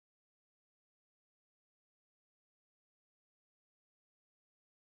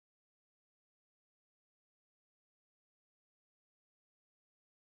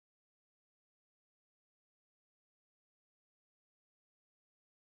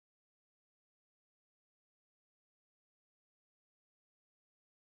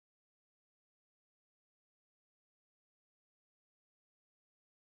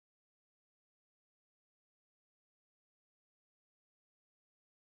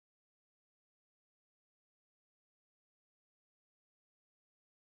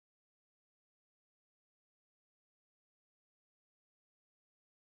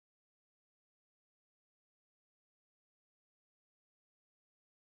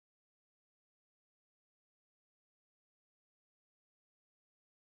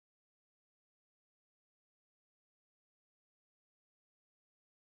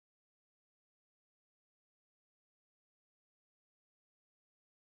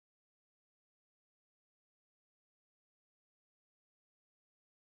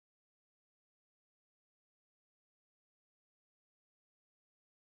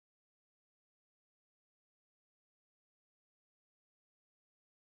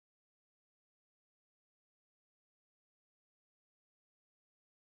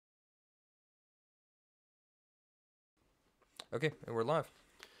Okay, and we're live.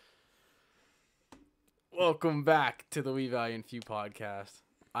 Welcome back to the We Valiant Few podcast.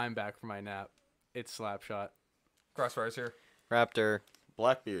 I'm back from my nap. It's Slapshot. Crossfire's here. Raptor.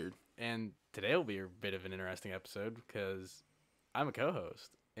 Blackbeard. And today will be a bit of an interesting episode because I'm a co-host.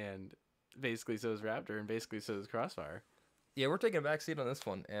 And basically so is Raptor and basically so is Crossfire. Yeah, we're taking a back seat on this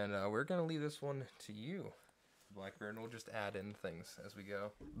one, and we're going to leave this one to you, Blackbeard, and we'll just add in things as we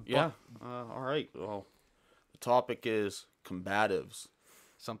go. Yeah. All right. Well, the topic is combatives.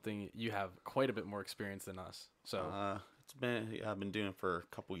 Something you have quite a bit more experience than us. So, I've been doing it for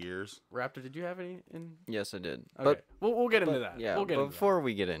a couple years. Raptor, did you have any in? Yes, I did. Okay. We'll get into that. Yeah, we'll get but into before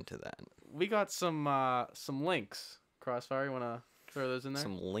we get into that, we got some links. Crossfire, you want to throw those in there?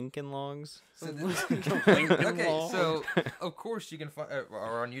 some Lincoln logs. Okay, so of course you can find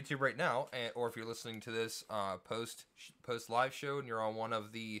are on YouTube right now, or if you're listening to this post live show and you're on one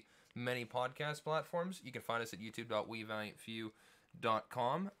of the many podcast platforms, you can find us at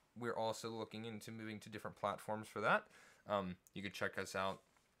youtube.wevaliantfew.com. We're also looking into moving to different platforms for that. You can check us out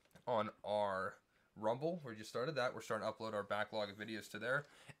on our Rumble. We just started that. We're starting to upload our backlog of videos to there,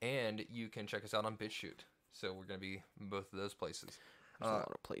 and you can check us out on BitChute. So we're going to be in both of those places. There's a lot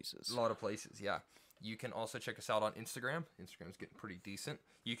of places. A lot of places, yeah. You can also check us out on Instagram. Instagram's getting pretty decent.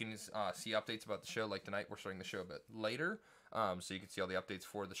 You can see updates about the show. Like tonight, we're starting the show a bit later. So you can see all the updates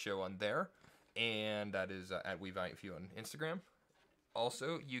for the show on there. And that is at We Valiant Few on Instagram.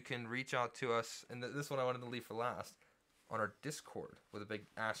 Also, you can reach out to us, and this one I wanted to leave for last, on our Discord with a big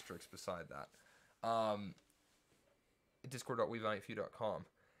asterisk beside that. Discord.wevaliantfew.com.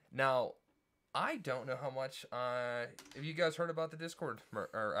 Now, I don't know how much. Have you guys heard about the Discord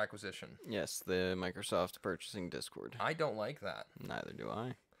or acquisition? Yes, the Microsoft purchasing Discord. I don't like that. Neither do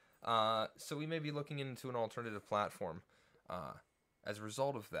I. So we may be looking into an alternative platform as a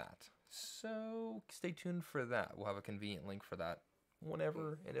result of that. So stay tuned for that. We'll have a convenient link for that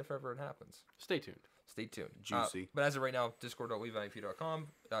whenever and if ever it happens. Stay tuned. Stay tuned. Juicy. But as of right now, discord.wevaliantfew.com.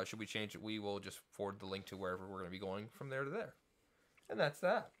 Should we change it, we will just forward the link to wherever we're going to be going from there to there. And that's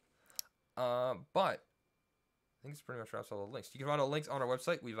that. But I think it's pretty much wraps all the links. You can find all the links on our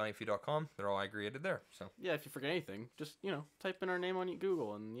website, wevaliantfew.com. They're all aggregated there. So Yeah, if you forget anything, just, type in our name on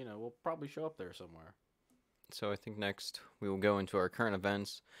Google and, we'll probably show up there somewhere. So I think next we will go into our current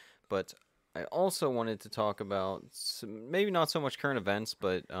events, but I also wanted to talk about maybe not so much current events,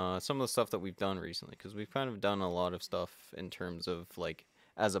 but some of the stuff that we've done recently, because we've kind of done a lot of stuff in terms of like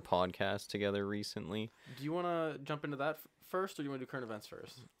as a podcast together recently. Do you want to jump into that first, or do you want to do current events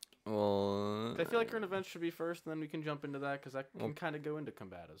first? Well, I feel like current events should be first, and then we can jump into that, because that can kind of go into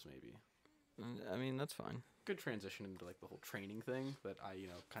combatives, maybe. I mean, that's fine. Good transition into, like, the whole training thing that I,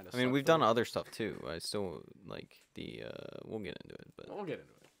 kind of... I mean, we've done other stuff, too. I still, like, we'll get into it, but... We'll get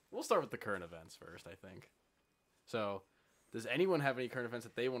into it. We'll start with the current events first, I think. So, does anyone have any current events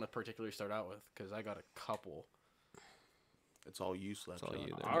that they want to particularly start out with? Because I got a couple. It's all you, Slapshot. It's all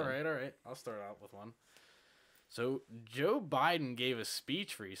you there. All right. I'll start out with one. So, Joe Biden gave a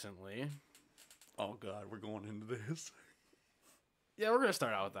speech recently. Oh, God, we're going into this. Yeah, we're going to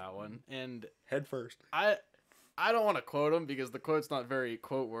start out with that one. And Head first. I don't want to quote him because the quote's not very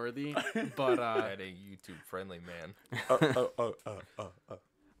quote-worthy, but... at a YouTube-friendly man. It's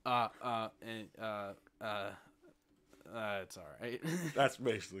all right. That's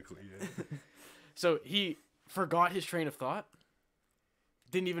basically it. So, he forgot his train of thought?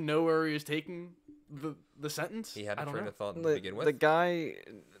 Didn't even know where he was taking the sentence? He had a I don't train know. of thought to The begin with. guy,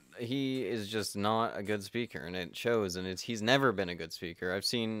 he is just not a good speaker, and it shows. And he's never been a good speaker. I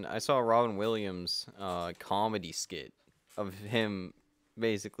saw Robin Williams' comedy skit of him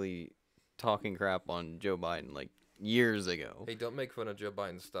basically talking crap on Joe Biden like years ago. Hey, don't make fun of Joe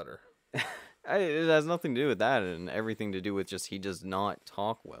Biden's stutter. It has nothing to do with that, and everything to do with just he does not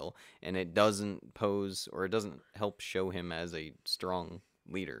talk well, and it doesn't pose or it doesn't help show him as a strong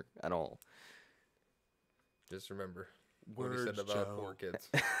leader at all. Just remember what he Words, said about Joe. poor kids.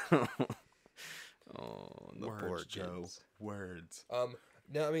 Oh, the Words, poor Joe. kids. Words.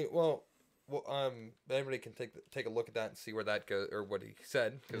 No, I mean, well, everybody can take a look at that and see where that goes, or what he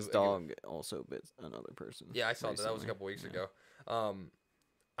said. His dog also bit another person. Yeah, I saw that. That was a recently. couple weeks ago.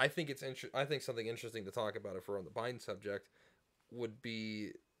 I think I think something interesting to talk about if we're on the Biden subject would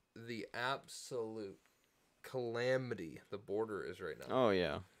be the absolute calamity the border is right now. Oh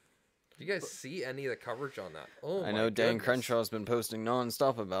yeah, Do you guys see any of the coverage on that? Oh, I my know Dan goodness. Crenshaw's been posting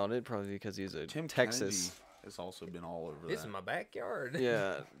nonstop about it, probably because he's a Tim Texas. Kennedy has also been all over This that. is my backyard.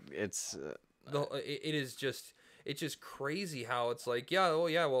 Yeah, it's It is just it's just crazy how it's like, yeah, oh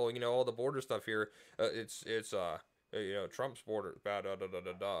yeah, well, all the border stuff here, it's Trump's border bad, da da da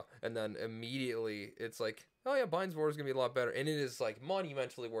da da, and then immediately it's like, oh yeah, Biden's border is gonna be a lot better, and it is like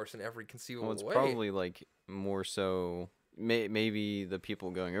monumentally worse in every conceivable Well, it's way. probably like more so. Maybe the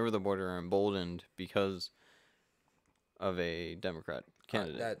people going over the border are emboldened because of a Democrat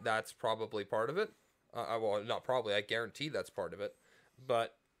candidate. That's probably part of it. Well, not probably. I guarantee that's part of it.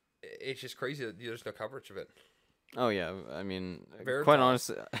 But it's just crazy that there's no coverage of it. Oh yeah, I mean, Veritas. quite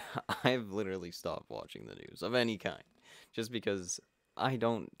honestly, I've literally stopped watching the news of any kind, just because I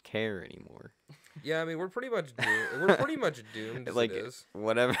don't care anymore. Yeah, I mean, we're pretty much doomed. We're pretty much doomed as Like it is.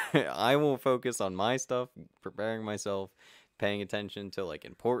 whatever, I will focus on my stuff, preparing myself, paying attention to like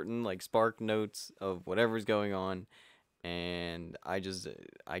important like spark notes of whatever's going on, and I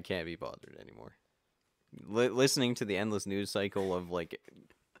can't be bothered anymore. Listening to the endless news cycle of like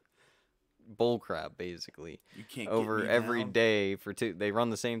bullcrap basically You can't over get me every down. day for they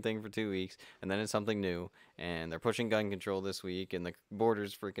run the same thing for 2 weeks, and then it's something new, and they're pushing gun control this week, and the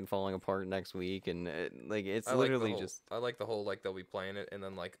border's freaking falling apart next week, and like it's literally just I like the whole like they'll be playing it and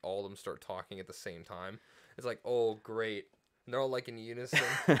then like all of them start talking at the same time. It's like, oh great, and they're all like in unison.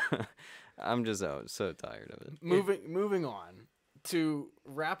 I'm just so tired of it. Moving on to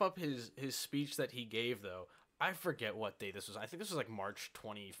wrap up his speech that he gave, though. I forget what day this was. I think this was like March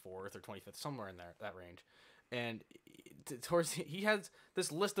 24th or 25th, somewhere in that range. And towards he has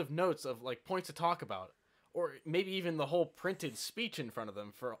this list of notes of like points to talk about, or maybe even the whole printed speech in front of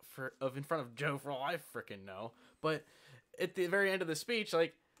them in front of Joe for all I freaking know. But at the very end of the speech,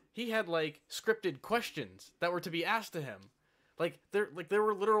 like he had like scripted questions that were to be asked to him. Like there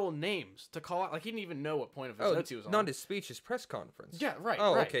were literal names to call out. Like he didn't even know what point of his notes he was on. Not his speech, his press conference. Yeah, right.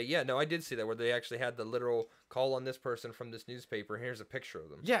 Oh, right. okay, yeah, no, I did see that where they actually had the literal call on this person from this newspaper. Here's a picture of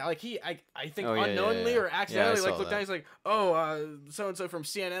them. Yeah, like I think Oh, yeah, unknowingly yeah. or accidentally Yeah, I like saw looked that. down. He's like, oh, so and so from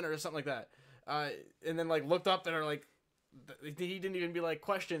CNN or something like that. And then like looked up and are like, he didn't even be like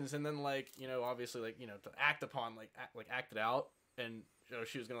questions. And then like obviously like to act upon like acted out, and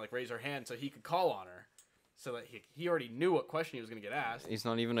she was gonna like raise her hand so he could call on her. So that he already knew what question he was going to get asked. He's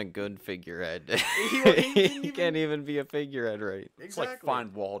not even a good figurehead. He Can't even be a figurehead, right? It's like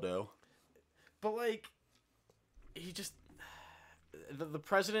Find Waldo. But like, he just the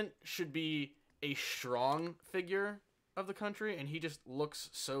president should be a strong figure of the country, and he just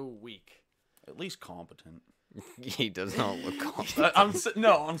looks so weak. At least competent. He does not look confident.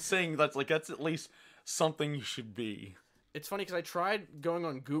 I'm saying that's at least something you should be. It's funny because I tried going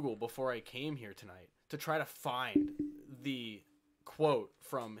on Google before I came here tonight to try to find the quote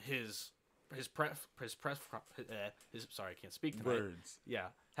from his sorry, I can't speak tonight. Words. Yeah,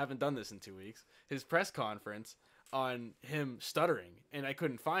 haven't done this in 2 weeks. His press conference on him stuttering, and I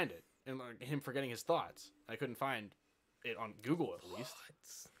couldn't find it, and like, him forgetting his thoughts. I couldn't find it on Google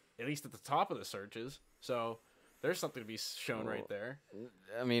at least at the top of the searches. So there's something to be shown right there.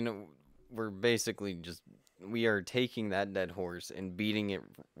 I mean, we're basically we are taking that dead horse and beating it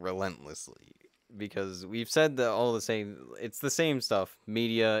relentlessly, because we've said it's the same stuff.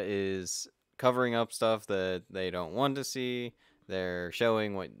 Media is covering up stuff that they don't want to see. They're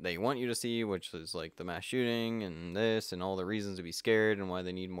showing what they want you to see, which is like the mass shooting and this and all the reasons to be scared and why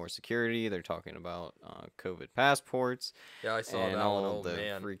they need more security. They're talking about COVID passports. Yeah, I saw and that all one. of Oh the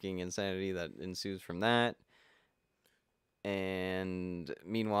man. freaking insanity that ensues from that. And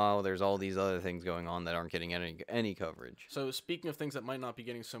meanwhile, there's all these other things going on that aren't getting any coverage. So speaking of things that might not be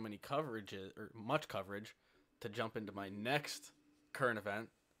getting so many coverages or much coverage, to jump into my next current event,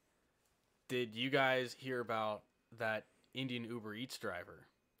 did you guys hear about that Indian Uber Eats driver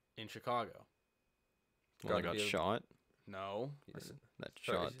in Chicago? Well, I Gotta got be a- shot. No. That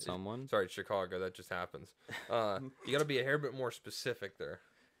Sorry, shot someone. Sorry, Chicago. That just happens. You gotta be a hair bit more specific there.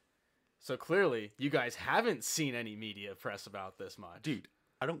 So clearly, you guys haven't seen any media press about this much. Dude,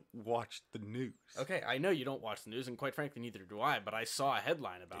 I don't watch the news. Okay, I know you don't watch the news, and quite frankly, neither do I, but I saw a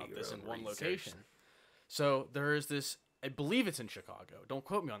headline about Do this your in own one research. location. So there is this, I believe it's in Chicago. Don't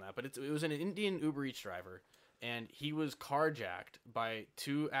quote me on that, but it was an Indian Uber Eats driver, and he was carjacked by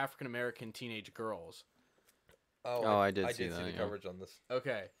two African-American teenage girls. Oh, I did I see did that, see the yeah. coverage on this.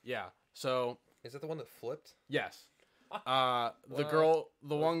 Okay, yeah. So, Is that the one that flipped? yes. The Well,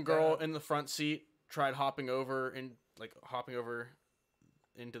 one was girl that- in the front seat tried hopping over into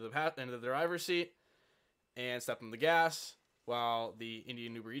the driver's seat and stepped on the gas while the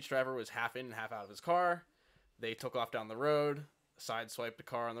Indian Uber Eats driver was half in and half out of his car. They took off down the road, sideswiped a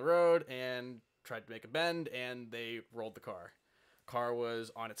car on the road, and tried to make a bend, and they rolled the car. Car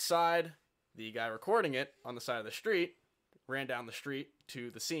was on its side. The guy recording it on the side of the street ran down the street to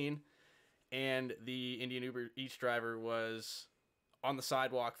the scene, and the Indian Uber Eats driver was on the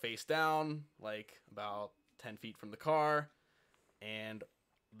sidewalk face down, like about 10 feet from the car, and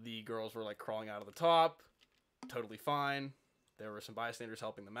the girls were like crawling out of the top, totally fine. There were some bystanders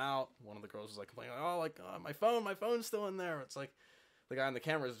helping them out. One of the girls was like complaining, my phone's still in there. It's like the guy on the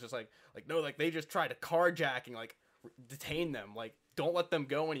camera is just like no, like they just tried to carjacking, like detain them, like don't let them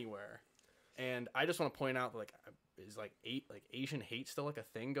go anywhere. And I just want to point out, like, is like Asian hate still like a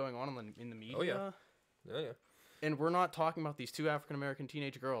thing going on in the media? Oh yeah. And we're not talking about these two African American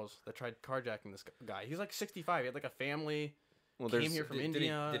teenage girls that tried carjacking this guy. He's like 65. He had like a family. Well, Came here from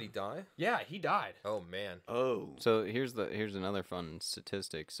India. Did he die? Yeah, he died. Oh man. Oh. So here's another fun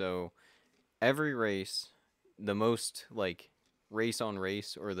statistic. So every race, the most like race on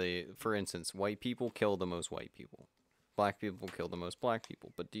race, or for instance, white people kill the most white people. Black people kill the most black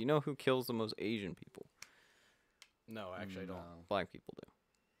people. But do you know who kills the most Asian people? No, actually, I don't. Black people do.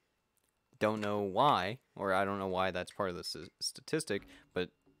 Don't know why, or I don't know why that's part of the statistic, but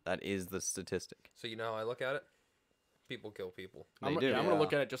that is the statistic. So you know how I look at it? People kill people. I'm do, gonna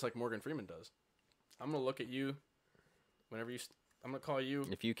look at it just like Morgan Freeman does. I'm gonna look at you whenever I'm gonna call you.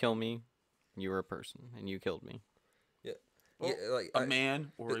 If you kill me, you're a person, and you killed me. Yeah. Well, yeah, like A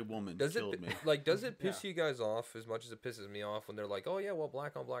man or a woman killed me. Like, does it piss you guys off as much as it pisses me off when they're like, oh yeah, well,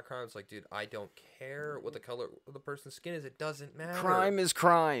 black on black crime? It's like, dude, I don't care what the color of the person's skin is. It doesn't matter. Crime is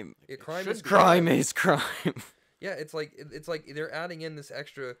crime. Yeah, crime should is be. Crime is crime. Yeah, it's like they're adding in this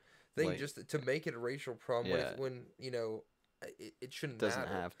extra thing Like- just to make it a racial problem Yeah. when you know it shouldn't Doesn't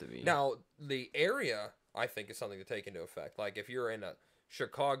matter. have to be. Now, the area, I think, is something to take into effect. Like, if you're in a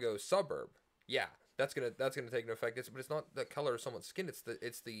Chicago suburb, yeah, that's gonna take into effect. But it's not the color of someone's skin.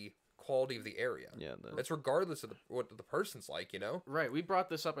 It's the quality of the area. Yeah. It's regardless of what the person's like, you know. Right, we brought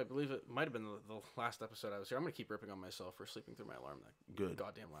this up. I believe it might have been the last episode I was here. I'm gonna keep ripping on myself for sleeping through my alarm that Good.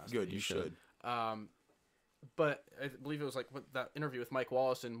 goddamn last. Good, week. you should. But I believe it was like that interview with Mike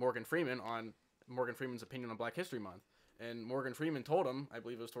Wallace and Morgan Freeman on Morgan Freeman's opinion on Black History Month. And Morgan Freeman told him, I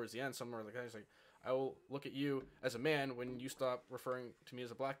believe it was towards the end, somewhere like that, he's like, I will look at you as a man when you stop referring to me as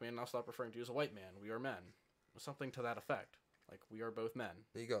a black man, and I'll stop referring to you as a white man. We are men. Something to that effect. Like, we are both men.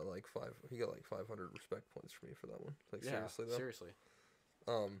 He got like 500 respect points for me for that one. Like, Yeah, seriously though. seriously.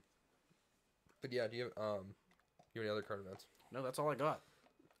 But yeah, do you have any other current events? No, that's all I got.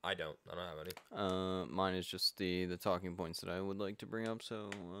 I don't have any. Mine is just the talking points that I would like to bring up.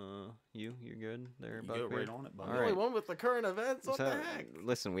 So, you're good there, You Buck go Beard? right on it, buddy. All The only right. one with the current events? What So, the heck?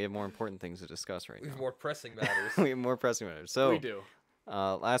 listen, we have more important things to discuss right We have now. more pressing matters. We have more pressing matters. So, We do.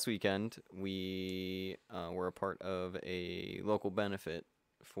 last weekend, we were a part of a local benefit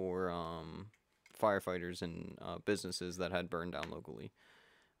for firefighters and businesses that had burned down locally.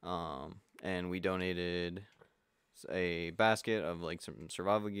 And we donated a basket of like some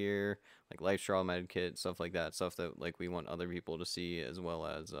survival gear, like life straw med kit, stuff like that, stuff that like we want other people to see, as well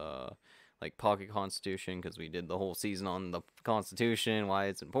as like Pocket Constitution, because we did the whole season on the Constitution, why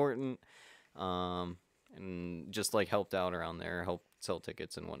it's important, and just like helped out around there, helped sell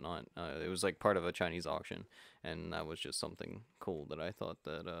tickets and whatnot. It was like part of a Chinese auction, and that was just something cool that I thought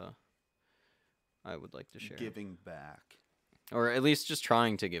that I would like to share, Giving back. or at least just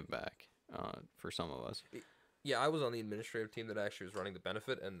trying to give back for some of us. Yeah, I was on the administrative team that actually was running the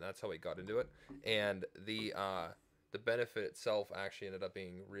benefit, and that's how we got into it. And the benefit itself actually ended up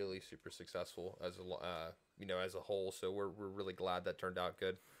being really super successful as a whole. So we're really glad that turned out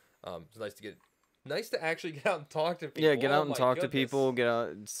good. It's nice to actually get out and talk to people. Yeah, get out and my talk to goodness. people. Get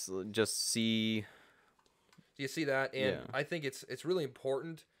out, just see. Do you see that? And Yeah. I think it's really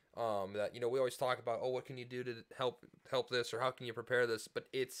important that we always talk about, oh, what can you do to help this, or how can you prepare this? But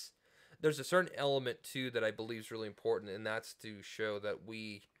there's a certain element too that I believe is really important, and that's to show that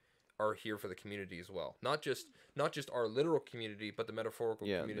we are here for the community as well. Not just our literal community, but the metaphorical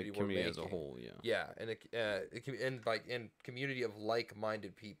community the community we're as a making. whole. Yeah. Yeah, and community of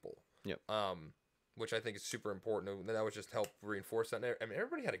like-minded people. Yep. Which I think is super important. And that would just help reinforce that. And I mean,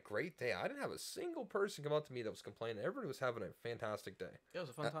 everybody had a great day. I didn't have a single person come up to me that was complaining. Everybody was having a fantastic day. Yeah, it was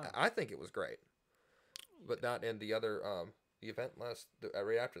a fun time. I think it was great. But that and the other the event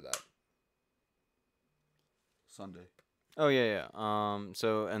right after that. Sunday. Oh yeah.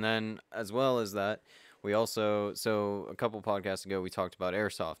 So and then as well as that, we also a couple podcasts ago we talked about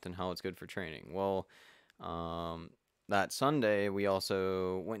airsoft and how it's good for training. Well, that Sunday we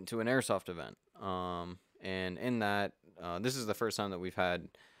also went to an airsoft event. And in that, this is the first time that we've had,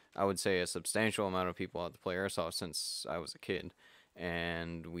 I would say, a substantial amount of people out to play airsoft since I was a kid.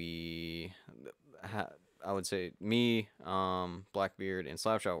 And I would say me, Blackbeard, and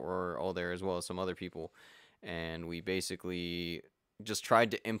Slapshot were all there, as well as some other people. And we basically just tried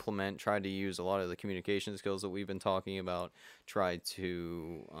to use a lot of the communication skills that we've been talking about, tried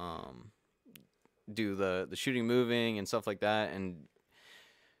to do the shooting, moving, and stuff like that, and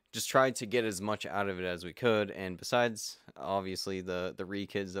just tried to get as much out of it as we could. And besides, obviously, the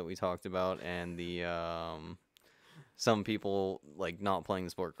kids that we talked about, and the some people like not playing the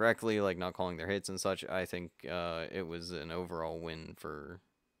sport correctly, like not calling their hits and such, I think it was an overall win for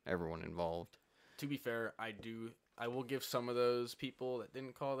everyone involved. To be fair, I will give some of those people that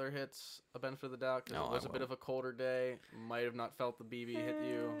didn't call their hits a benefit of the doubt because it was a bit of a colder day. Might have not felt the BB hit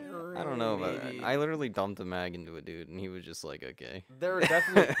you. I don't know about that. I literally dumped a mag into a dude, and he was just like, okay. There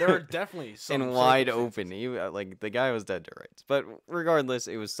are definitely some in wide open. He like the guy was dead to rights. But regardless,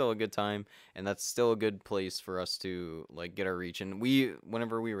 it was still a good time, and that's still a good place for us to like get our reach. And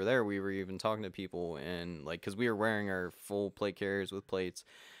whenever we were there, we were even talking to people, and like because we were wearing our full plate carriers with plates.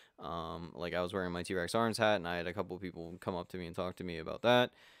 Like I was wearing my T-Rex Arms hat, and I had a couple people come up to me and talk to me about that,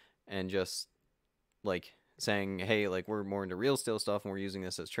 and just like saying, hey, like we're more into real steel stuff, and we're using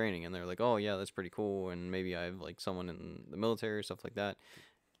this as training. And they're like, oh yeah, that's pretty cool, and maybe I have like someone in the military or stuff like that.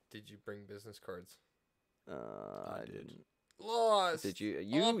 Did you bring business cards? I did. Lost. Did you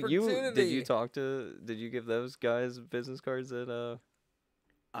did you talk to? Did you give those guys business cards at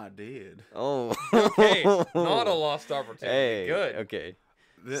I did. Oh. Okay, not a lost opportunity. Hey, good. Okay.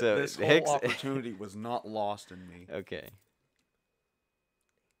 So this whole opportunity was not lost in me. Okay.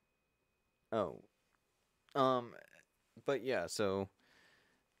 Oh. But yeah, so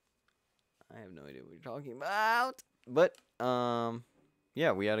I have no idea what you're talking about. But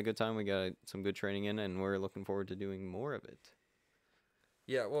yeah, we had a good time. We got some good training in, and we're looking forward to doing more of it.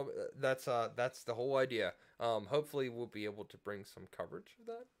 Yeah, well, that's the whole idea. Hopefully, we'll be able to bring some coverage of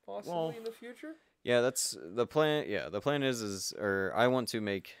that possibly in the future. Yeah, that's the plan. Yeah, the plan is I want to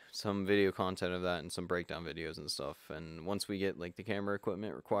make some video content of that and some breakdown videos and stuff. And once we get like the camera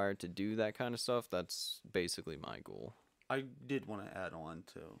equipment required to do that kind of stuff, that's basically my goal. I did want to add on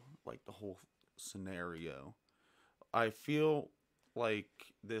to like the whole scenario. I feel like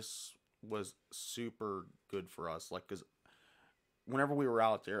this was super good for us, like, because whenever we were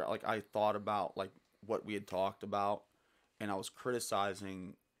out there, like, I thought about like what we had talked about, and I was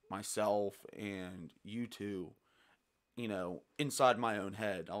criticizing myself and you two, you know, inside my own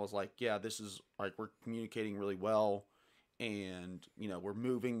head. I was like, yeah, this is like, we're communicating really well, and you know, we're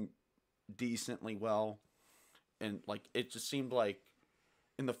moving decently well, and like it just seemed like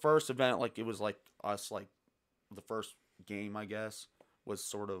in the first event, like it was like us, like the first game, I guess, was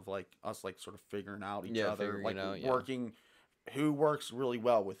sort of like us like sort of figuring out each other, like working, who works really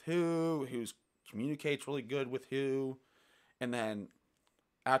well with who's communicates really good with who. And then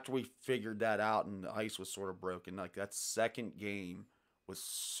after we figured that out and the ice was sort of broken, like that second game was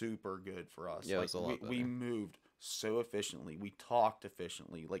super good for us. Yeah, like, it was a lot better. We moved so efficiently. We talked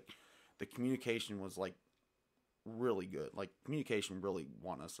efficiently. Like the communication was like really good. Like communication really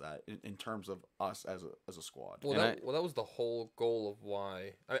won us that in terms of us as a squad. Well, that was the whole goal of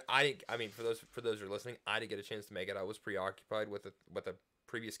why. I mean, for those who are listening, I didn't get a chance to make it. I was preoccupied with a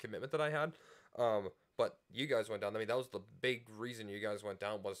previous commitment that I had. But you guys went down. I mean, that was the big reason you guys went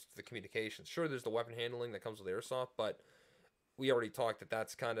down, was the communication. Sure, there's the weapon handling that comes with airsoft, but we already talked that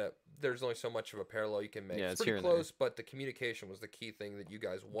that's kind of, there's only so much of a parallel you can make. Yeah, it's pretty close, but the communication was the key thing that you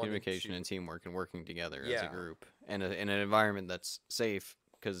guys wanted. Communication and teamwork and working together as a group, and in an environment that's safe.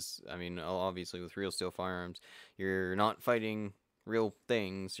 Because I mean, obviously with real steel firearms, you're not fighting real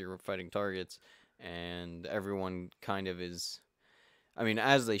things; you're fighting targets, and everyone kind of is. I mean,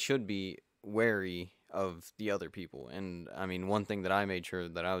 as they should be, wary of the other people. And I mean, one thing that I made sure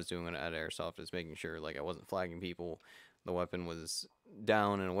that I was doing at Airsoft is making sure like I wasn't flagging people. The weapon was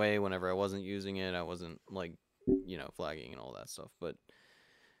down and away whenever I wasn't using it. I wasn't like, you know, flagging and all that stuff. But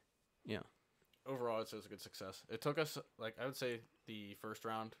yeah, overall, it was a good success. It took us, like, I would say the first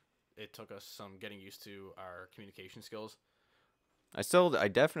round, it took us some getting used to our communication skills. I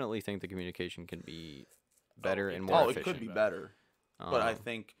definitely think the communication can be better and more efficient. It could be better. But I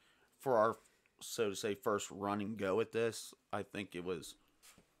think for our, so to say, first run and go at this, I think it was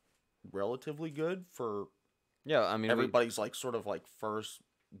relatively good for I mean, everybody's like sort of like first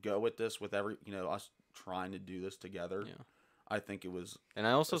go at this with us trying to do this together. Yeah. I think it was, and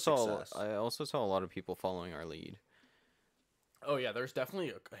I also saw a lot of people following our lead. Oh yeah, there's definitely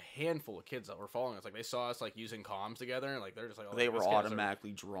a handful of kids that were following us. Like they saw us like using comms together, and like they're just like, they were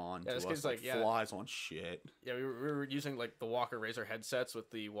automatically drawn to us like flies on shit. Yeah, we were using like the Walker Razor headsets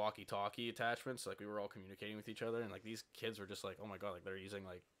with the walkie-talkie attachments. Like we were all communicating with each other, and like these kids were just like, oh my god, like they're using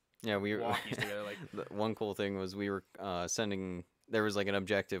like we were walkies together. Like the one cool thing was we were sending there was like an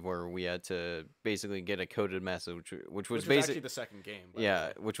objective where we had to basically get a coded message, which was actually basically the second game. by the yeah,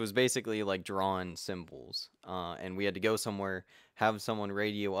 way. which was basically like drawn symbols. And we had to go somewhere, have someone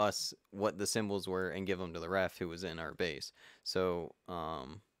radio us what the symbols were, and give them to the ref who was in our base. So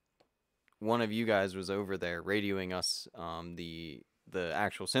one of you guys was over there radioing us the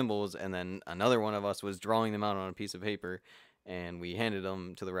actual symbols, and then another one of us was drawing them out on a piece of paper, and we handed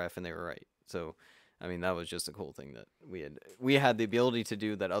them to the ref, and they were right. So, I mean, that was just a cool thing that we had the ability to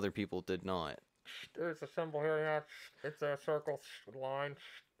do that other people did not. There's a symbol here. Yeah, it's a circle line.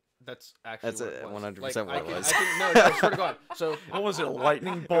 That's actually That's what it was. 100% what it was. No, swear to God. So What was it? A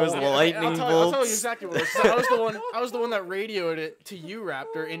lightning It bolt? was lightning I'll tell you bolts. exactly what it was. So I was the one that radioed it to you,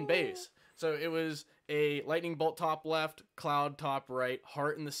 Raptor, in base. So it was a lightning bolt top left, cloud top right,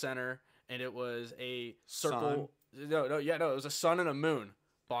 heart in the center, and it was a circle. No, it was a sun and a moon,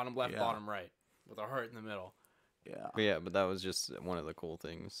 bottom left, Yeah. bottom right, with a heart in the middle. Yeah. But that was just one of the cool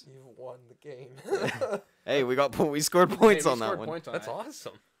things. You won the game. Hey, we scored points Hey, we on that scored one. points on That's that.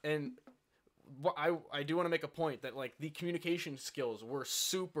 awesome. And I do want to make a point that like the communication skills were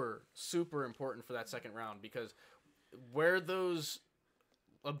super important for that second round, because where those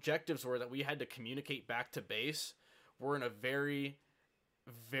objectives were that we had to communicate back to base were in a very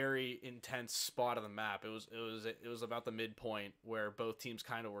intense spot of the map. It was about the midpoint where both teams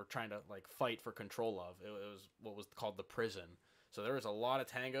kind of were trying to like fight for control of. It was what was called the prison. So there was a lot of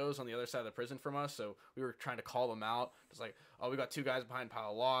tangos on the other side of the prison from us. So we were trying to call them out. It's like, oh, we got two guys behind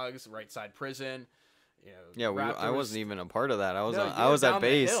pile of logs, right side prison. You know, Yeah, I wasn't even a part of that. I was No, you I were was down at the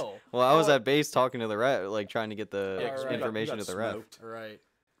base. hill. Well, I was Oh. at base talking to the ref, like trying to get the Yeah, 'cause we got- information we to got the ref. smoked. Right.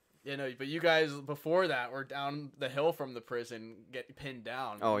 You know, but you guys before that were down the hill from the prison, get pinned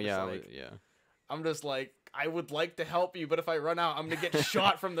down. Oh I'm just yeah, like, yeah. I'm just like, I would like to help you, but if I run out, I'm gonna get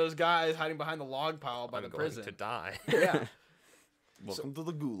shot from those guys hiding behind the log pile by I'm the going prison. to die. Yeah. Welcome to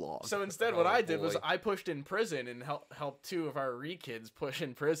the gulag. So instead, Oh, what I did was boy. I pushed in prison and helped two of our re-kids push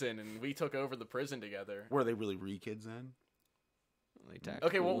in prison, and we took over the prison together. Were they really re-kids then? Like tactical.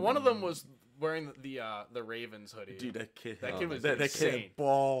 Okay, well, one of them was wearing the Ravens hoodie. Dude, that kid. That kid was that kid insane. had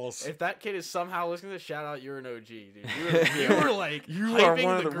balls. If that kid is somehow listening to this, shout out, you're an OG, dude. You were like You are hyping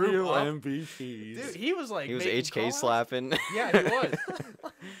one of the the group real up. MVPs. Dude, he was like He was making HK call-outs. slapping. Yeah, he was.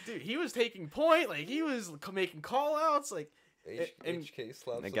 Dude, he was taking point. Like he was making call outs. Like and- HK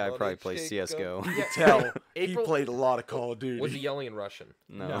slaps. That guy probably plays CS:GO. yeah, Tell he April- played a lot of Call of Duty. Was he yelling in Russian?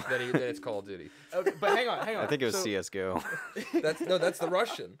 No. Then it's Call of Duty. Okay, but hang on. I think it was So- CS:GO. That's the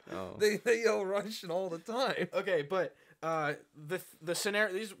Russian. Oh. They yell Russian all the time. Okay, but the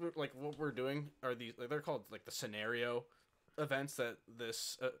scenario, these like what we're doing are these, like, they're called like the scenario events that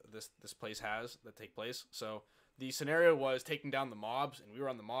this place has that take place. So the scenario was taking down the mobs, and we were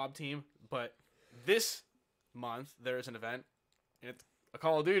on the mob team. But this month there's an event, and it's a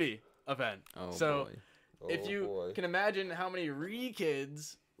Call of Duty event. Oh So boy. if you can imagine how many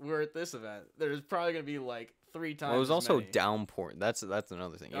re-kids were at this event, there's probably gonna be like 3 times. Well, it was as also many. downpouring. That's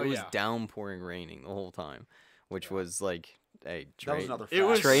another thing. Oh, It was yeah. downpouring, raining the whole time, which was like, hey, that was train, another. It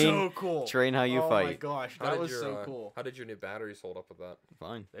was fact. Train- so cool. train how you oh fight. my gosh, How that did was your, so cool. How did your new batteries hold up with that?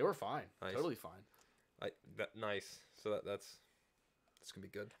 fine. They were fine. Nice. Totally fine. Nice. So that's gonna be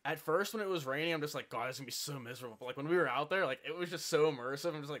good. At first, when it was raining, I'm just like, God, it's gonna be so miserable. But like when we were out there, like it was just so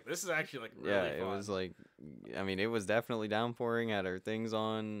immersive. I'm just like, this is actually like really Yeah, it fun. was like, I mean, it was definitely downpouring. Had our things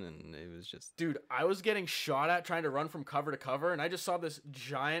on, and it was just. Dude, I was getting shot at trying to run from cover to cover, and I just saw this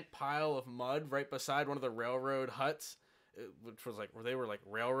giant pile of mud right beside one of the railroad huts, which was like where they were like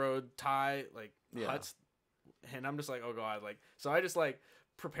railroad tie like Yeah. huts, and I'm just like, oh God, like so I just like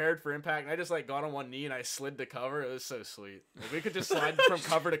prepared for impact, and I just like got on one knee and I slid to cover. It was so sweet. Like, we could just slide from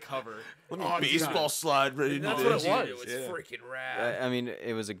cover to cover. Let me Oh, dude. baseball slide ready to That's do. what it was. It was Yeah. freaking rad. I mean,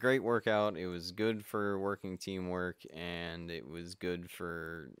 it was a great workout. It was good for working teamwork, and it was good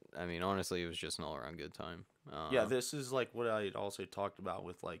for. I mean, honestly, it was just an all-around good time. Yeah, this is like what I had also talked about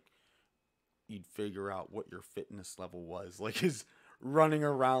with like you'd figure out what your fitness level was. Like is running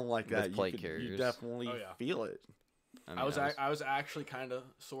around like With that, plate you carriers. definitely Oh, yeah. feel it. I, mean, I was actually kind of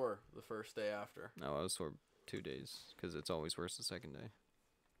sore the first day after. No, I was sore 2 days because it's always worse the second day.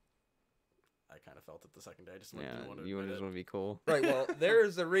 I kind of felt it the second day. I just Yeah, didn't want to you admit just it. want to be cool. Right. Well,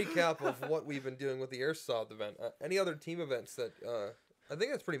 there's a recap of what we've been doing with the airsoft event. Any other team events that? I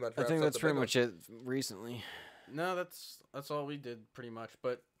think that's pretty much. I wraps think up that's the pretty big much it recently. No, that's all we did pretty much.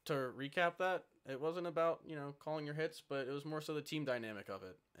 But to recap that, it wasn't about, calling your hits, but it was more so the team dynamic of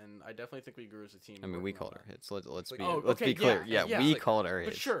it. And I definitely think we grew as a team. I mean, we working on called that. our hits. Let's Like, be oh, let's okay, be clear. yeah, Yeah, yeah. we Like, called our But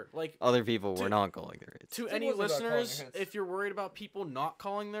hits. sure, like Other people to- were not calling their hits. to It any wasn't about calling listeners, your hits. if you're worried about people not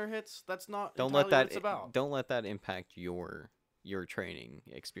calling their hits, that's not Don't entirely let that what it's about. don't let that impact your your training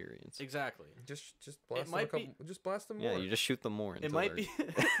experience. Exactly. Just blast them a might be- couple. Just blast them Yeah, more. you just shoot them more. It Until might they're-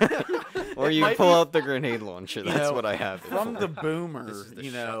 be. or it you might pull be- out the grenade launcher. That's know, what I have. it From for. the boomer, This is the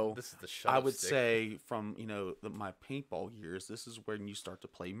you shut- know, This is the I shut-up would stick. say from, my paintball years, this is when you start to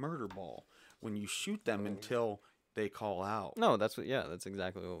play murder ball. When you shoot them until they call out. No, that's what. Yeah, that's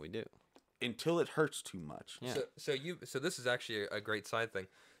exactly what we do. Until it hurts too much. Yeah. So this is actually a great side thing.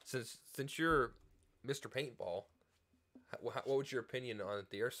 Since you're Mr. Paintball, what was your opinion on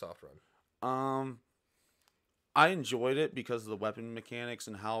the airsoft run? I enjoyed it because of the weapon mechanics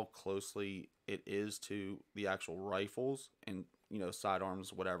and how closely it is to the actual rifles and,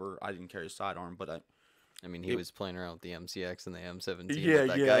 sidearms, whatever. I didn't carry a sidearm, but I mean, he was playing around with the MCX and the M17. yeah,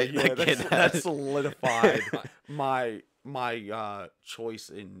 that yeah, guy, yeah. that kid That had. solidified my choice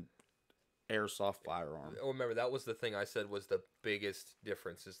in airsoft firearm. Oh, remember that was the thing I said was the biggest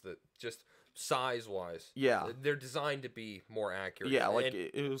difference is that just size wise. Yeah. They're designed to be more accurate. Yeah, like And,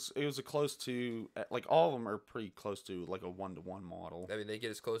 it was a close to like all of them are pretty close to like a 1-to-1 model. I mean, they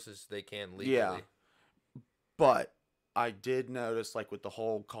get as close as they can legally. Yeah. But I did notice like with the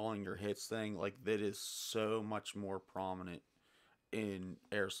whole calling your hits thing, like that is so much more prominent in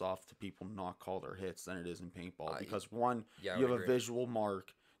airsoft to people not call their hits than it is in paintball because one, yeah, I you would have a agree. visual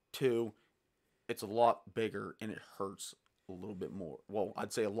mark, two, it's a lot bigger and it hurts a little bit more. Well,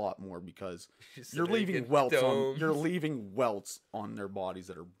 I'd say a lot more because Just you're so they leaving get welts on domed. you're leaving welts on their bodies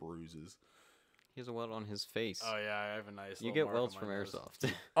that are bruises. He has a welt on his face. Oh yeah, I have a nice. You little get mark on welts my from nose.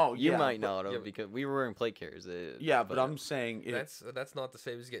 airsoft. Oh, You yeah, might but- not have yeah, because we were wearing plate carriers. Yeah, but I'm saying it, That's not the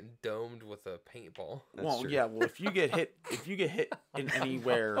same as getting domed with a paintball. That's well, true. yeah. Well, if you get hit in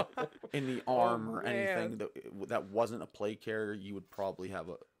anywhere in the arm or anything that wasn't a plate carrier, you would probably have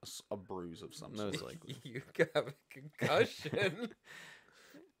a bruise of some sort. Most likely. You have a concussion.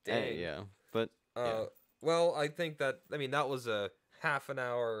 Dang. Yeah, but yeah. Well, I think that that was a half an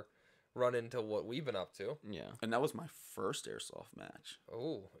hour run into what we've been up to. yeah. And that was my first airsoft match.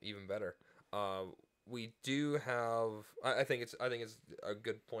 Oh, even better. We do have. I think it's a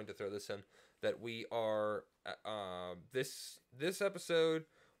good point to throw this in that we are. This episode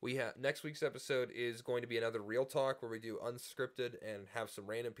we have next week's episode is going to be another real talk where we do unscripted and have some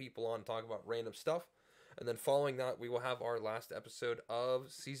random people on and talk about random stuff. And then following that, we will have our last episode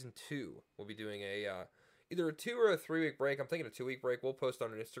of season 2. We'll be doing either a 2 or a 3-week break. I'm thinking a 2-week break. We'll post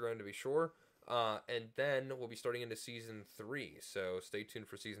on our Instagram to be sure. And then we'll be starting into season 3. So stay tuned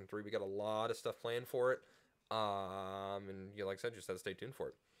for season 3. We got a lot of stuff planned for it. And like I said, just have to stay tuned for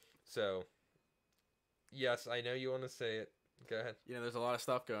it. So, yes, I know you want to say it. Go ahead. There's a lot of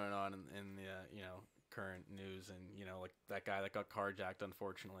stuff going on in the current news, and like that guy that got carjacked.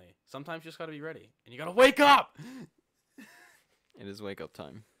 Unfortunately, sometimes you just gotta be ready, and you gotta wake up. It is wake up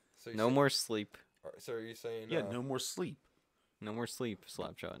time. So No more sleep. So are you saying? Yeah, no more sleep. No more sleep,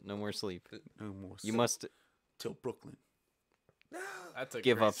 Slapshot. No more sleep. No more. You must till Brooklyn. That's a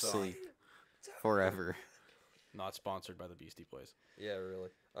give great up song. sleep forever. Not sponsored by the Beastie Boys. Yeah, really.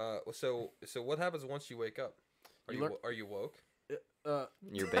 So what happens once you wake up? Are you woke?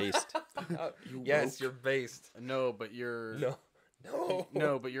 You're based. Yes, you're based. No, but you're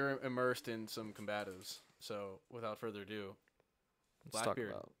No. but you're immersed in some combatives. So without further ado, Let's talk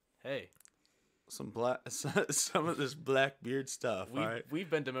Blackbeard. about. Hey, Some of this Blackbeard stuff. All right. we've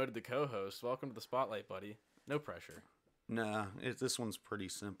been demoted to co-host. Welcome to the spotlight, buddy. No pressure. Nah, this one's pretty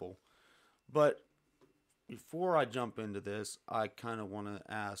simple. But before I jump into this, I kind of want to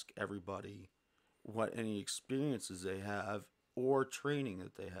ask everybody what any experiences they have or training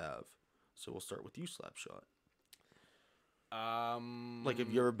that they have. So we'll start with you, Slapshot. Like,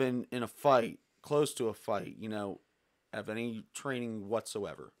 have you ever been in a fight, close to a fight, have any training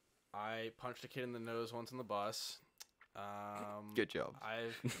whatsoever? I punched a kid in the nose once on the bus. Good job.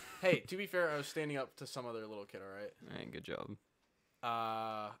 Hey, to be fair, I was standing up to some other little kid. All right. Alright, good job.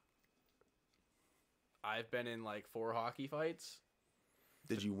 I've been in like 4 hockey fights.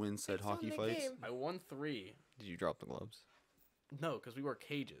 Did you win said hockey fights? I won 3. Did you drop the gloves? No, because we wore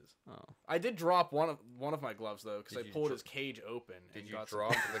cages. Oh. I did drop one of my gloves though, because I Did you pulled his cage open. Did and you got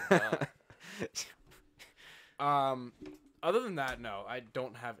drop the gun? Other than that, no, I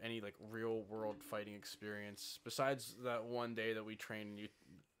don't have any like real world fighting experience besides that one day that we trained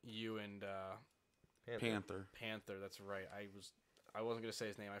you and Panther. Panther. That's right. I wasn't gonna say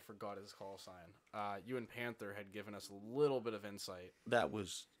his name. I forgot his call sign. You and Panther had given us a little bit of insight. That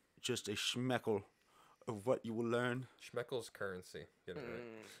was just a schmeckle of what you will learn. Schmeckel's currency. Get it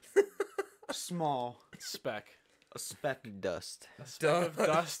right. Small. Spec. A speck. Dust. A speck of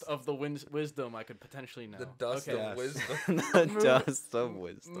dust of the wisdom I could potentially know. The dust Okay. of Yes. wisdom. The dust of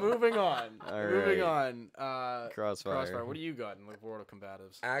wisdom. Moving on. All Moving right. on. Crossfire. What do you got in the world of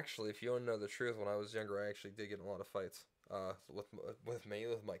combatives? Actually, if you want to know the truth, when I was younger, I actually did get in a lot of fights. With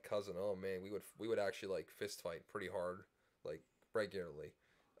my cousin. Oh man, we would actually like fist fight pretty hard, like regularly.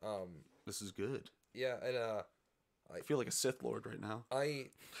 This is good. Yeah, and I feel like a Sith Lord right now.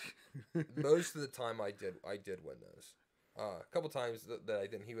 most of the time I did win those. A couple times that I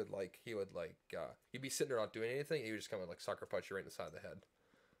didn't, he'd be sitting there not doing anything, and he would just come and like sucker punch you right in the side of the head,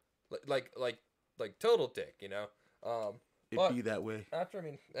 like total dick, you know. It'd be that way.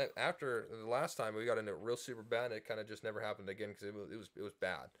 After the last time we got into it real super bad, and it kind of just never happened again because it was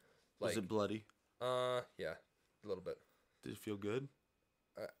bad. Like, Was it bloody? Yeah, a little bit. Did it feel good?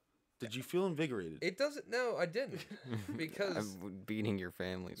 Did you feel invigorated? It doesn't. No, I didn't because Beating your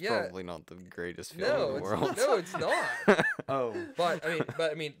family is Yeah. probably not the greatest feeling in the world. no, it's not. Oh, But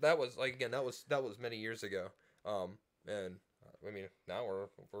I mean, that was like again, that was many years ago. And I mean, now we're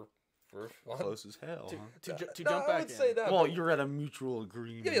on. close as hell. To, Huh? to No, jump I back would in. say that. Well, but- you're at a mutual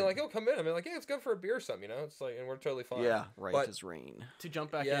agreement. yeah, like he'll come in. I mean, like, yeah, let's go for a beer or something, you know. It's like, and we're totally fine. Yeah. Right But- as rain. To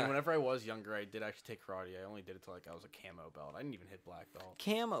jump back Yeah. in, whenever I was younger, I did actually take karate. I only did it till like I was a camo belt. I didn't even hit black belt.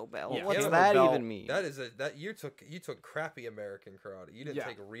 Camo belt. Yeah, What's camo that belt. even mean? That is that you took crappy American karate. You didn't Yeah.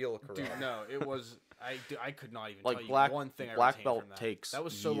 take real karate. Dude, no, it was I could not even Like tell black you one thing I black retained belt from that. takes That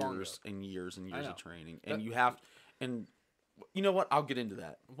was so long ago. years and years and years know. of training, That- and you have, and you know what? I'll get into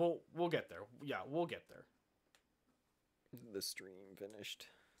that. We'll get there. Yeah, we'll get there. The stream finished.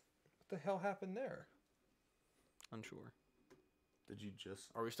 What the hell happened there? Unsure. Did you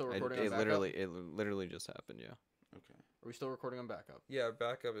just? Are we still It, recording on it backup? literally just happened. Yeah. Okay. Are we still recording on backup? Yeah,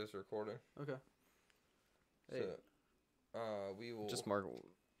 backup is recording. Okay. Hey, So, we will Just mark.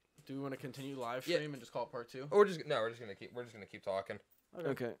 do we want to continue live Yeah. stream and just call it part 2? Oh, we're just gonna keep talking.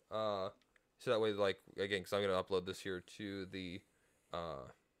 Okay. So that way, like again, because I'm gonna upload this here to the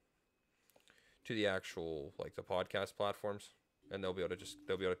actual like the podcast platforms, and they'll be able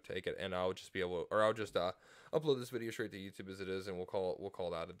to take it, and I'll just upload this video straight to YouTube as it is, and we'll call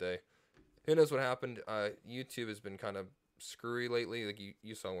that a day. Who knows what happened? YouTube has been kind of screwy lately. Like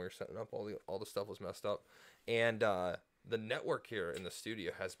you saw when we were setting up, all the stuff was messed up, and the network here in the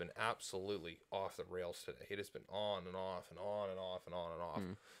studio has been absolutely off the rails today. It has been on and off and on and off and on and off.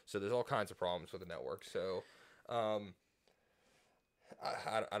 So there's all kinds of problems with the network. So I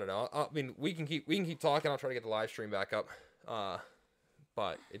don't know. I mean, we can keep talking. I'll try to get the live stream back up.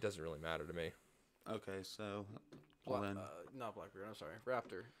 But it doesn't really matter to me. Okay, so well then, Not Blackbeard. I'm sorry,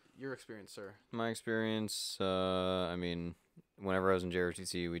 Raptor. Your experience, sir. My experience. I mean, whenever I was in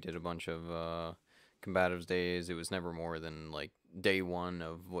JRTC, we did a bunch of combatives days. It was never more than like day one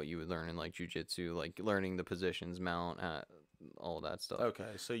of what you would learn in like jujitsu, like learning the positions, mount, all that stuff.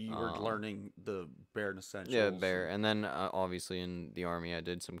 okay, so you were learning the bare essentials. Yeah, bear. And then obviously in the army, I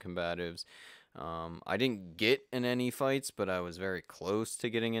did some combatives. I didn't get in any fights, but I was very close to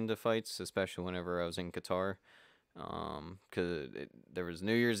getting into fights, especially whenever I was in Qatar. Because there was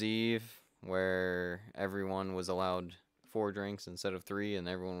New Year's Eve where everyone was allowed 4 drinks instead of 3, and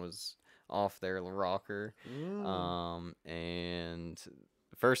everyone was off their rocker. And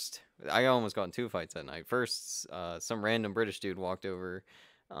first, I almost got in 2 fights that night. First, some random British dude walked over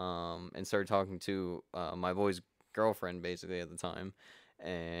and started talking to my boy's girlfriend, basically, at the time.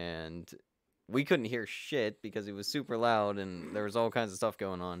 And we couldn't hear shit because it was super loud and there was all kinds of stuff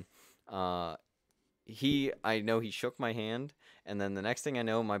going on. I know he shook my hand, and then the next thing I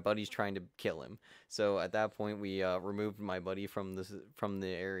know, my buddy's trying to kill him. So at that point, we removed my buddy from the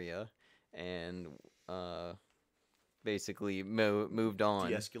area, and basically moved on.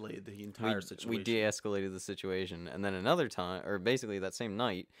 De-escalated the entire situation. We de-escalated the situation, and then another time, or basically that same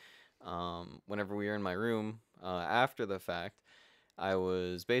night, whenever we were in my room, after the fact, I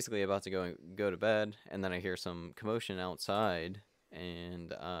was basically about to go to bed, and then I hear some commotion outside,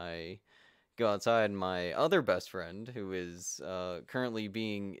 and I go outside, and my other best friend, who is currently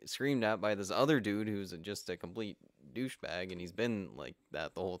being screamed at by this other dude who's just a complete douchebag, and he's been like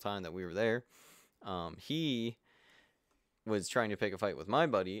that the whole time that we were there. He was trying to pick a fight with my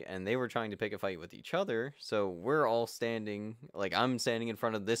buddy, and they were trying to pick a fight with each other. So we're all standing, like I'm standing in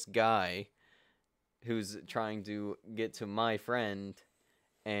front of this guy who's trying to get to my friend,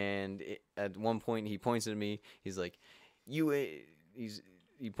 and at one point he points at me. He's like, "You ain't."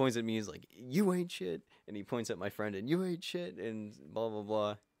 He points at me. He's like, "You ain't shit," and he points at my friend, and "You ain't shit," and blah blah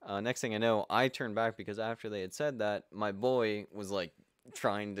blah. Next thing I know, I turned back because after they had said that, my boy was like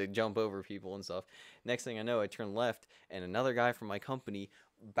trying to jump over people and stuff. Next thing I know, I turned left, and another guy from my company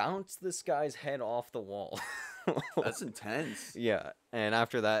bounced this guy's head off the wall. That's intense. Yeah, and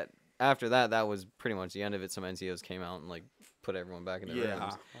after that was pretty much the end of it. Some NCOs came out and like put everyone back in their Yeah,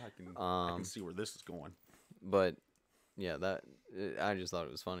 rooms. I can see where this is going. But yeah, I just thought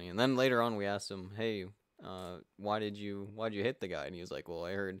it was funny. And then later on, we asked him, "Hey, why'd you hit the guy?" And he was like, "Well,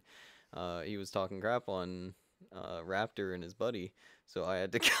 I heard he was talking crap on Raptor and his buddy, so I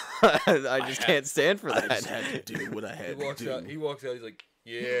had to. I just can't stand for that." I just had to do what I had to do. He walks out. He's like,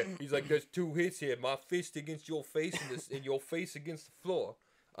 yeah. He's like, there's 2 hits here. My fist against your face and your face against the floor.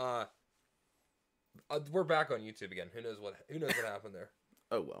 We're back on YouTube again. Who knows what happened there?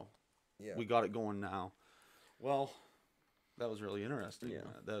 Oh well. Yeah. We got it going now. Well, that was really interesting. Yeah.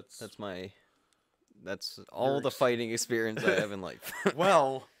 That's That's all the fighting experience I have in life.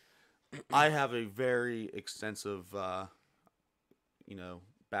 well, I have a very extensive,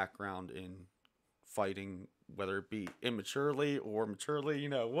 background in fighting, whether it be immaturely or maturely,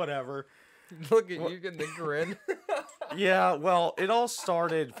 whatever. Look at you getting the grin. Yeah, well, it all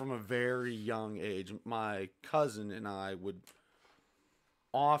started from a very young age. My cousin and I would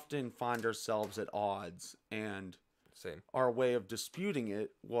often find ourselves at odds, and Same. our way of disputing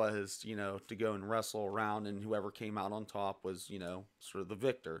it was, to go and wrestle around, and whoever came out on top was, sort of the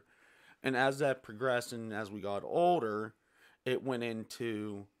victor. And as that progressed and as we got older, it went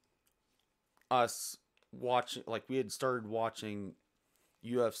into us watching, like we had started watching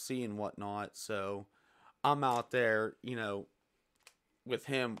UFC and whatnot. So I'm out there, with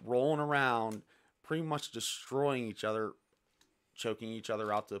him rolling around, pretty much destroying each other, choking each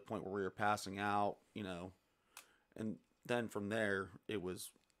other out to the point where we were passing out, and then from there, we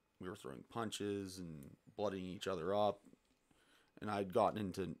were throwing punches and bloodying each other up. And I'd gotten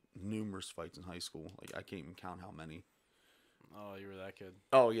into numerous fights in high school. Like, I can't even count how many. Oh, you were that kid.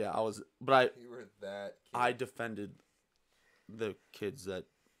 Oh, yeah, I was. But You were that kid. I defended the kids that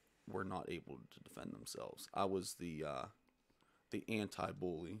were not able to defend themselves. I was the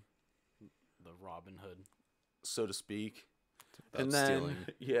anti-bully, The Robin Hood. so to speak. About And then, stealing.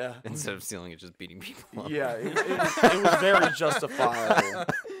 yeah. Instead of stealing, it's just beating people up. Yeah, it was very justifiable.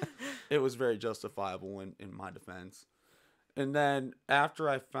 It was very justifiable in my defense. And then after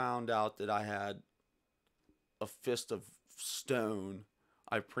I found out that I had a fist of stone,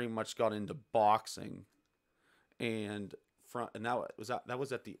 I pretty much got into boxing. And that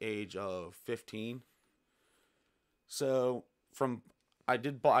was at the age of 15. So I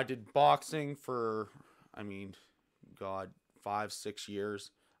did boxing for, 5-6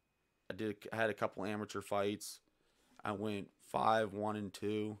 years. I had a couple amateur fights. I went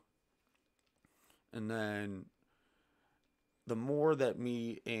 5-1-2. And then the more that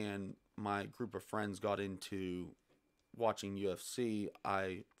me and my group of friends got into watching UFC,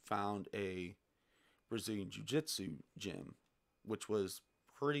 I found a Brazilian Jiu-Jitsu gym, which was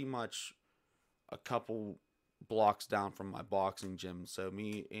pretty much a couple blocks down from my boxing gym. So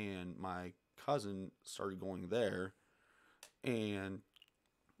me and my cousin started going there, and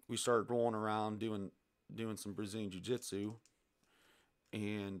we started rolling around doing some Brazilian Jiu-Jitsu,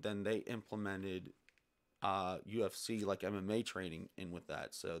 and then they implemented UFC, like MMA training in with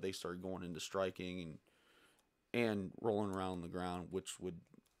that. So they started going into striking and rolling around on the ground, which would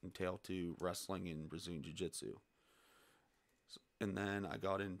entail to wrestling and Brazilian Jiu-Jitsu. And then I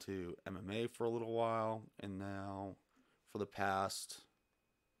got into MMA for a little while, and now for the past,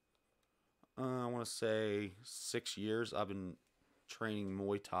 I want to say 6 years, I've been training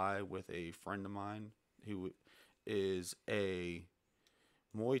Muay Thai with a friend of mine who is a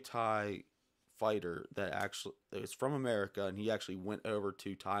Muay Thai fighter that actually is from America, and he actually went over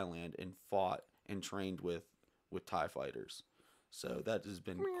to Thailand and fought and trained with Thai fighters. So that has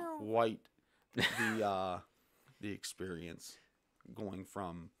been quite the experience, going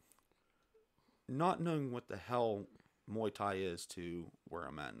from not knowing what the hell Muay Thai is to where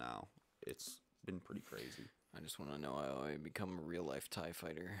I'm at now. It's been pretty crazy. I just want to know how I become a real life Thai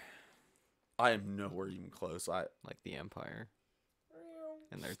fighter, I am nowhere even close. like the Empire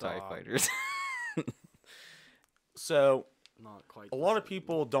and their Stop. Thai fighters. So Not quite. a lot of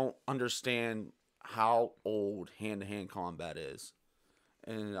people don't understand how old hand-to-hand combat is.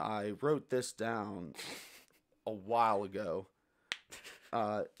 And I wrote this down a while ago.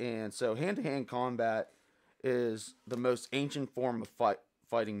 And so hand-to-hand combat is the most ancient form of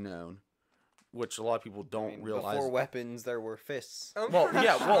fighting known, which a lot of people don't realize. Before weapons, there were fists. Well,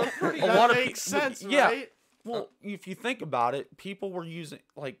 yeah, well, a That lot of makes sense, yeah. right? Well, if you think about it, people were using,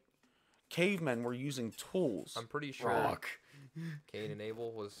 like, cavemen were using tools. I'm pretty sure Rock. Cain and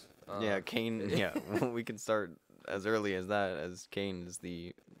Abel was. Yeah, Cain. Yeah, we can start as early as that, as Cain is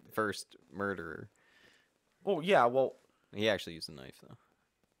the first murderer. Well, yeah, well, He actually used a knife, though.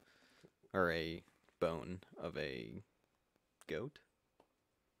 or a bone of a goat,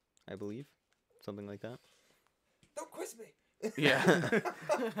 I believe, something like that. Don't quiz me. Yeah.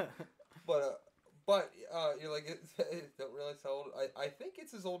 But you're like, don't realize how old. I think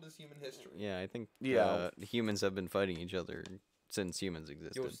it's as old as human history. Yeah, I think Yeah. humans have been fighting each other since humans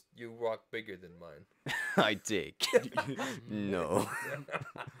existed. You walk bigger than mine. I dig. No,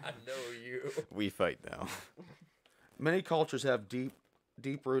 I know you. we fight now. Many cultures have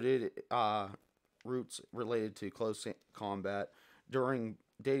deep-rooted roots related to close combat,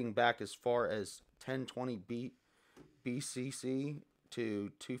 dating back as far as 1020 BCC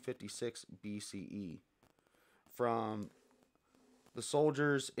to 256 BCE. From the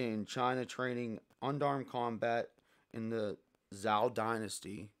soldiers in China training unarmed combat in the Zhou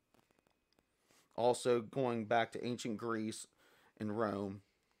dynasty, also going back to ancient Greece and Rome,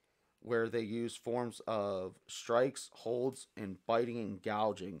 where they used forms of strikes, holds, and biting and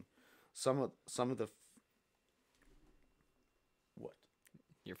gouging. Some of the what?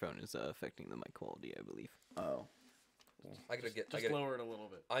 Your phone is affecting the mic quality, I believe. Oh, Just lower it a little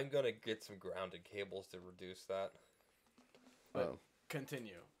bit. I'm gonna get some grounded cables to reduce that. But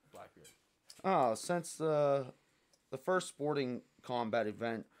continue, Blackbeard. since the first sporting combat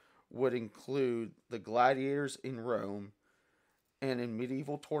event would include the gladiators in Rome, and in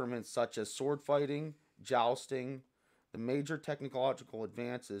medieval tournaments such as sword fighting, jousting, the major technological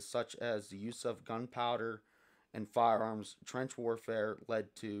advances such as the use of gunpowder and firearms, trench warfare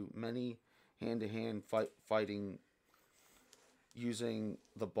led to many hand-to-hand fighting using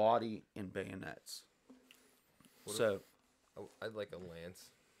the body and bayonets. I'd like a lance,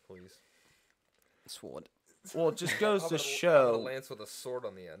 please. Sword. Well, it just goes to A show. lance with a sword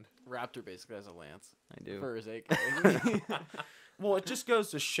on the end. Raptor basically has a lance I do. for his AK. Well, it just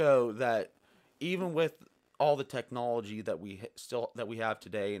goes to show that even with all the technology that we have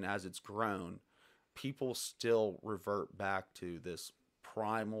today, and as it's grown, people still revert back to this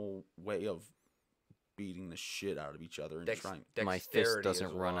primal way of beating the shit out of each other and trying. My fist Dexterity doesn't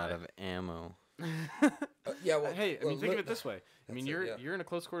is run out why. of ammo. Yeah, well, Hey, I mean, think of it this way. I mean, That's it, you're in a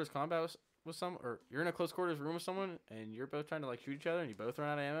close quarters combat with some, or you're in a close quarters room with someone, and you're both trying to like shoot each other, and you both run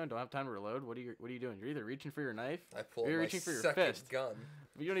out of ammo and don't have time to reload. What are you doing? You're either reaching for your knife, I pull you're my reaching for your second fist. gun.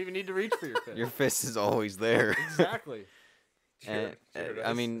 but you don't even need to reach for your fist. Your fist is always there. Exactly. And,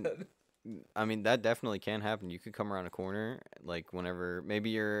 I mean, that definitely can happen. You could come around a corner, like whenever maybe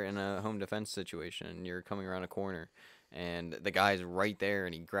you're in a home defense situation, and you're coming around a corner, and the guy's right there,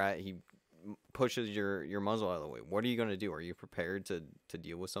 and he pushes your muzzle out of the way. What are you gonna do? Are you prepared to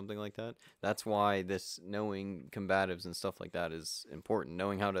deal with something like that? That's why this knowing combatives and stuff like that is important.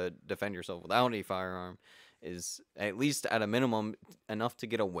 Knowing how to defend yourself without a firearm is at least at a minimum enough to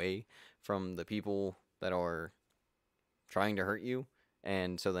get away from the people that are trying to hurt you.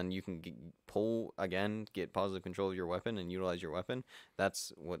 And so then you can get positive control of your weapon and utilize your weapon.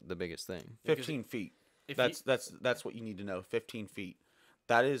 That's what the biggest thing. 15 feet. if That's what you need to know. 15 feet.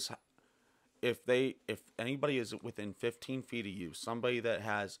 That is, if anybody is within 15 feet of you, somebody that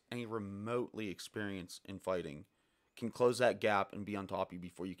has any remotely experience in fighting can close that gap and be on top of you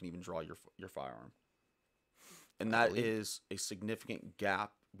before you can even draw your firearm. And that is a significant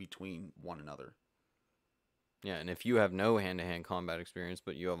gap between one another. Yeah, and if you have no hand-to-hand combat experience,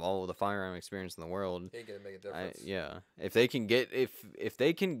 but you have all of the firearm experience in the world, Ain't gonna make a difference. if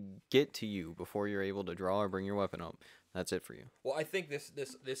they can get to you before you're able to draw or bring your weapon up, that's it for you. Well, I think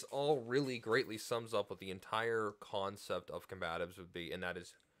this all really greatly sums up what the entire concept of combatives would be, and that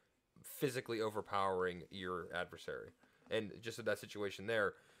is physically overpowering your adversary. And just in that situation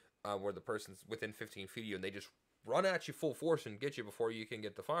there, where the person's within 15 feet of you and they just run at you full force and get you before you can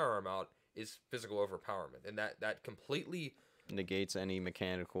get the firearm out, is physical overpowerment, and that completely Negates any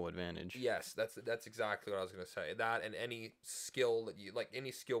mechanical advantage. yes, that's exactly what I was gonna say. That and any skill that you like,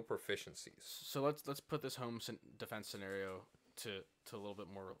 any skill proficiencies. So let's put this home defense scenario to a little bit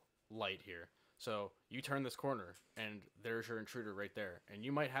more light here. So you turn this corner, and there's your intruder right there, and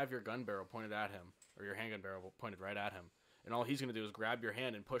you might have your gun barrel pointed at him, or your handgun barrel pointed right at him, and all he's gonna do is grab your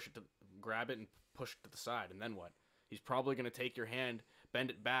hand and grab it and push it to the side, and then what? He's probably gonna take your hand, bend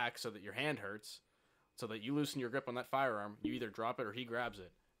it back so that your hand hurts, so that you loosen your grip on that firearm. You either drop it or he grabs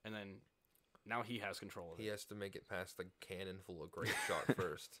it, and then now he has control of it. He has to make it past the cannon full of grape shot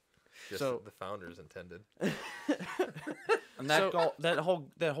first. Just So- the founders intended. And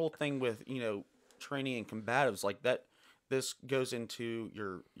that whole thing with training and combatives like that, this goes into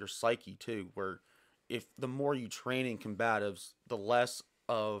your psyche too, where if the more you train in combatives, the less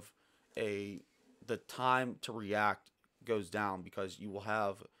of the time to react goes down, because you will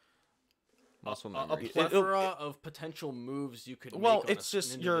have muscle a memory. plethora of potential moves you could Well, make on it's an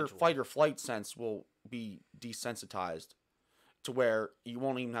just your individual. fight or flight sense will be desensitized to where you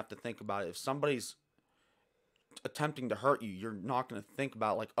won't even have to think about it. If somebody's attempting to hurt you, you're not going to think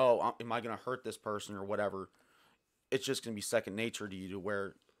about like, oh, am I going to hurt this person or whatever. It's just going to be second nature to you to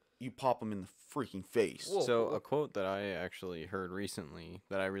where you pop them in the freaking face. Whoa. So a quote that I actually heard recently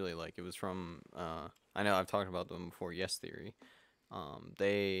that I really like, it was from I know I've talked about them before, Yes Theory.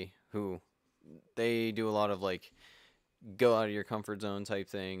 They do a lot of like go out of your comfort zone type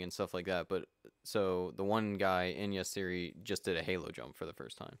thing and stuff like that. But so the one guy in Yes Theory just did a Halo jump for the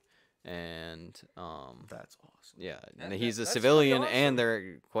first time. And That's awesome. yeah, That- he's a that's civilian, pretty and awesome.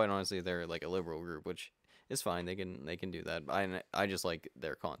 they're quite honestly they're like a liberal group, which is fine. They can do that. I just like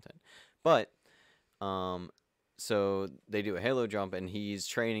their content, but so they do a Halo jump, and he's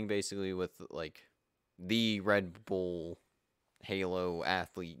training basically with like the Red Bull Halo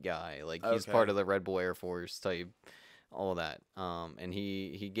athlete guy. Like he's part Okay. of the Red Bull Air Force type, all of that. And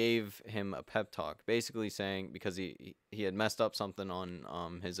he gave him a pep talk, basically saying because he had messed up something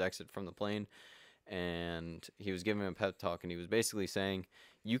on his exit from the plane, and he was giving him a pep talk, and he was basically saying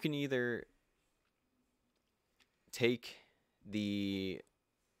you can either take the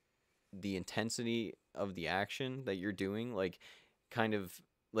intensity of the action that you're doing, like kind of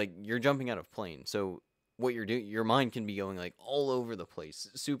like you're jumping out of plane, so what you're doing, your mind can be going like all over the place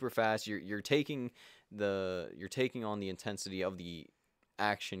super fast. You're taking on the intensity of the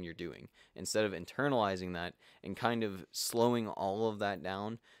action you're doing instead of internalizing that and kind of slowing all of that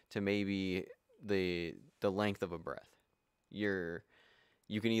down to maybe the length of a breath. You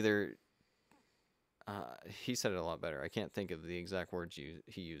can either he said it a lot better. I can't think of the exact words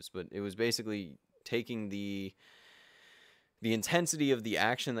he used, but it was basically taking the intensity of the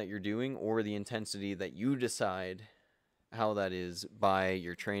action that you're doing, or the intensity that you decide how that is by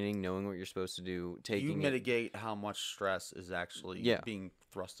your training, knowing what you're supposed to do, You taking it, mitigate how much stress is actually Yeah. being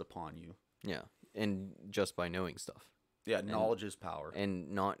thrust upon you. yeah, and just by knowing stuff Yeah, knowledge is power.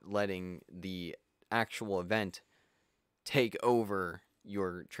 and not letting the actual event take over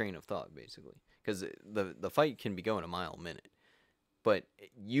your train of thought, basically. Because the fight can be going a mile a minute, but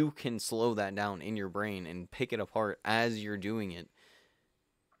you can slow that down in your brain and pick it apart as you're doing it.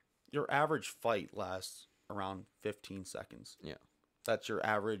 Your average fight lasts around 15 seconds. Yeah. That's your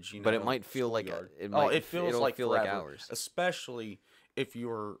average, But it might feel like schoolyard. it feels it'll like feel like forever, hours. especially if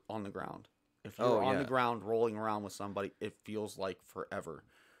you're on the ground. If you're Oh, on yeah. the ground rolling around with somebody, it feels like forever.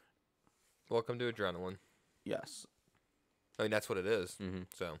 Welcome to adrenaline. Yes. I mean, that's what it is. Mhm.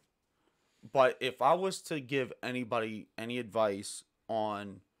 So, But if I was to give anybody any advice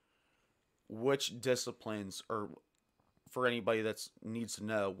on which disciplines, or for anybody that needs to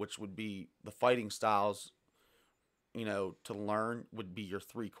know, which would be the fighting styles, to learn, would be your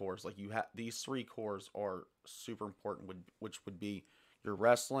three cores. Like you have these three cores are super important, which would be your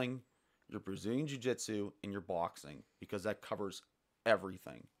wrestling, your Brazilian jiu-jitsu, and your boxing, because that covers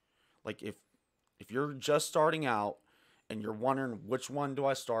everything. Like if you're just starting out and you're wondering which one do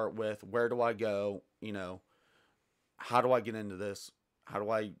I start with, where do I go, how do I get into this? How do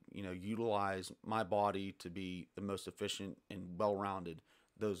I, utilize my body to be the most efficient and well-rounded?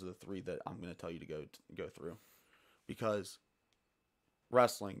 Those are the three that I'm going to tell you to go through. Because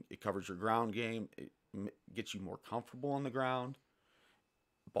wrestling, it covers your ground game. It gets you more comfortable on the ground.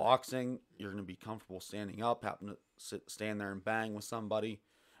 Boxing, you're going to be comfortable standing up, having to stand there and bang with somebody.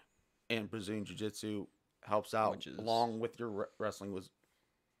 And Brazilian Jiu-Jitsu helps out Which is- along with your wrestling. Was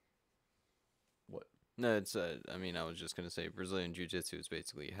what? No, it's I mean, I was just gonna say Brazilian Jiu-Jitsu is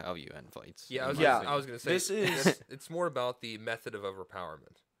basically how you end fights. yeah, in my Yeah. opinion. I was going to say This is- it's more about the method of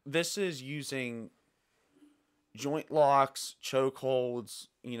overpowerment. This is using joint locks, choke holds,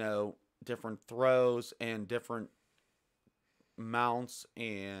 different throws and different mounts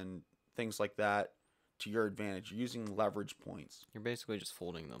and things like that to your advantage. You're using leverage points. You're basically just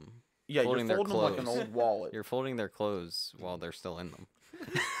folding them. Yeah, Folding you're their folding them like an clothes. old wallet. You're folding their clothes while they're still in them.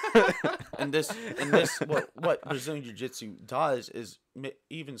 and this what Brazilian Jiu-Jitsu does is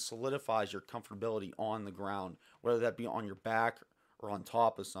even solidifies your comfortability on the ground, whether that be on your back or on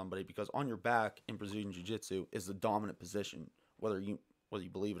top of somebody, because on your back in Brazilian Jiu-Jitsu is the dominant position, whether you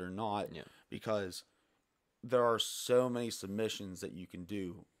believe it or not. Yeah. Because there are so many submissions that you can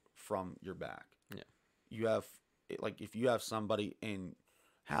do from your back. Yeah. You have, like, if you have somebody in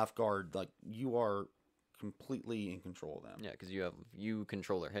half guard, like, you are completely in control of them. Yeah, because you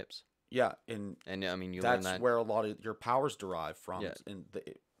control their hips, Yeah, and and I mean you learn that's that. where a lot of your powers derive from. Yeah. And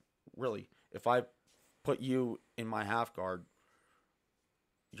really, if I put you in my half guard,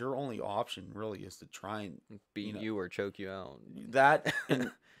 your only option really is to try and Beat know, you or choke you out. that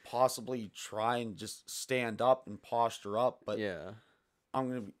and possibly try and just stand up and posture up, but Yeah. I'm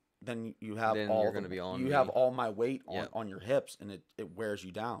gonna be, then you have Then all you're the, gonna be on you me. have all my weight Yep. on your hips, and it wears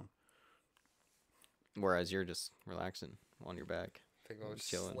you down. Whereas you're just relaxing on your back. Think about just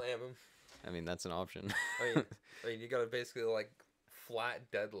Chilling. slam him. I mean, that's an option. I mean, you gotta basically like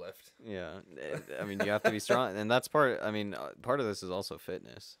flat deadlift. Yeah, I mean, you have to be strong, and that's part. I mean, part of this is also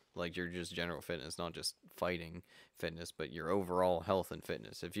fitness. Like your just general fitness, not just fighting fitness, but your overall health and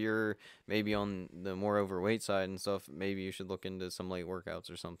fitness. If you're maybe on the more overweight side and stuff, maybe you should look into some light workouts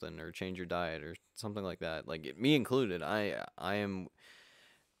or something, or change your diet or something like that. Like me included, I am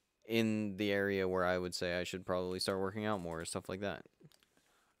in the area where I would say I should probably start working out more, stuff like that.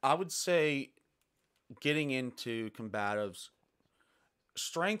 I would say getting into combatives,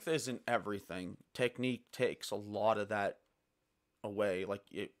 strength isn't everything. Technique takes a lot of that away. Like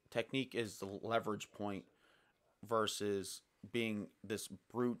technique is the leverage point versus being this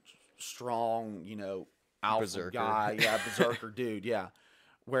brute, strong, alpha Berserker. guy, yeah, berserker dude, yeah.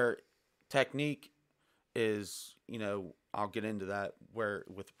 Where technique is, I'll get into that. Where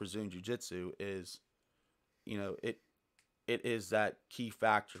with Brazilian Jiu-Jitsu is, it is that key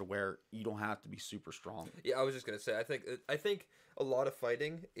factor to where you don't have to be super strong. Yeah, I was just gonna say. I think a lot of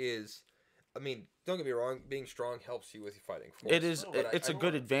fighting is. I mean, don't get me wrong. Being strong helps you with your fighting. Force. It is. It's a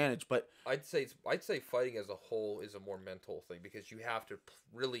good advantage, but I'd say fighting as a whole is a more mental thing because you have to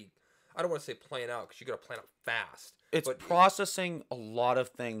really. I don't want to say plan out because you got to plan out fast. It's processing a lot of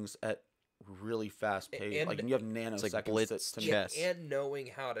things at really fast pace. Like you have nanoseconds. It's like blitz to chess. And knowing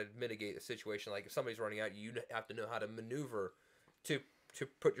how to mitigate a situation. Like if somebody's running out, you have to know how to maneuver to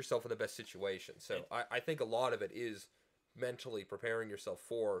put yourself in the best situation. So I think a lot of it is mentally preparing yourself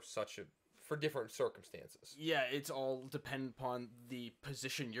for different circumstances. Yeah, it's all dependent upon the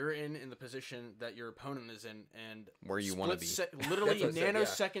position you're in and the position that your opponent is in, and Where you wanna be. Literally That's what I said, yeah.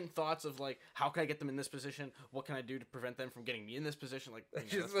 nanosecond thoughts of like, how can I get them in this position? What can I do to prevent them from getting me in this position? Like,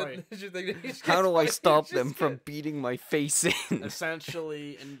 that's probably How do I stop them from beating my face in?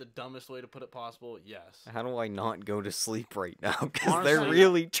 essentially in the dumbest way to put it possible. Yes. How do I not go to sleep right now? Because they're Honestly-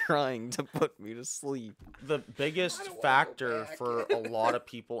 really trying to put me to sleep. The biggest factor for a lot of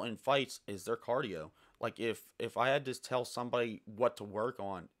people in fights is their cardio. Like if I had to tell somebody what to work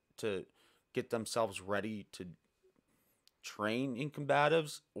on to get themselves ready to train in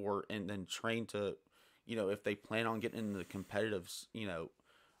combatives and then train to, if they plan on getting into the competitives,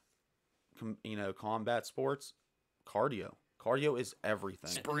 combat sports, cardio. Cardio is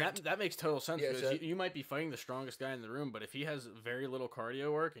everything. And that makes total sense Yeah, because so- you might be fighting the strongest guy in the room, but if he has very little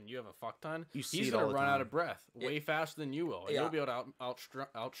cardio work and you have a fuck ton, You see he's it going all to the run out time. of breath way faster than you will. And Yeah. you'll be able to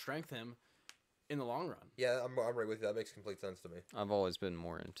outstrength him in the long run. Yeah, I'm right with you. That makes complete sense to me. I've always been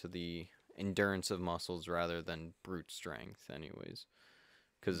more into the endurance of muscles rather than brute strength, anyways.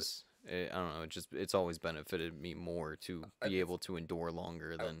 Because I don't know, it's always benefited me more to be able to endure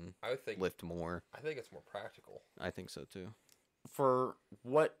longer than I would think lift more. I think it's more practical. I think so too. For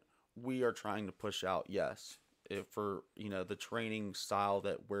what we are trying to push out, yes. For the training style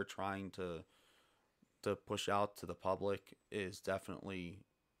that we're trying to push out to the public is definitely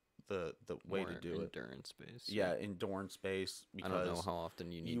the way More to do it. endurance based. Yeah, endurance space. I Because don't know how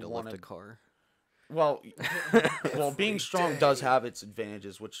often you need you to lift wanna- a car. well, being strong does have its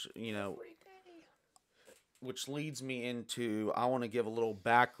advantages, which which leads me into I want to give a little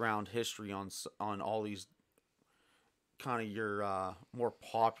background history on all these kind of your more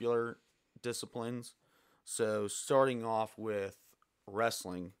popular disciplines. So starting off with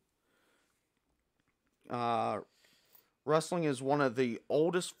wrestling. Wrestling is one of the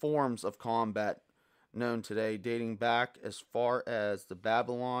oldest forms of combat known today, dating back as far as the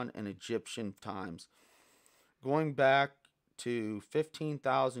Babylon and Egyptian times. Going back to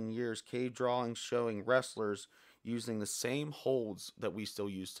 15,000 years, cave drawings showing wrestlers using the same holds that we still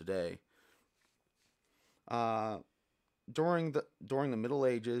use today. During the Middle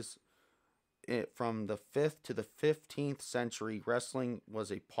Ages, from the 5th to the 15th century, wrestling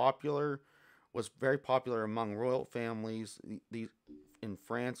was very popular among royal families in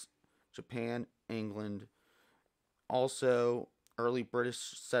France, Japan, England. Also, early British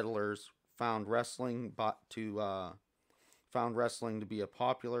settlers found wrestling to be a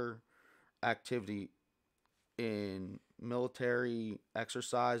popular activity in military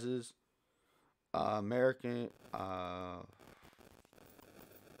exercises. American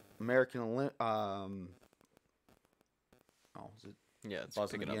is it Yeah, it's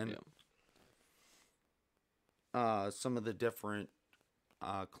Buzzing picking up. again. Yeah. some of the different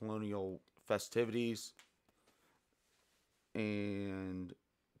colonial festivities and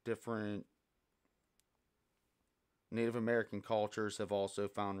different Native American cultures have also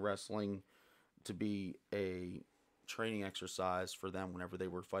found wrestling to be a training exercise for them whenever they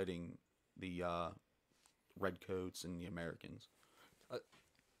were fighting the redcoats and the Americans.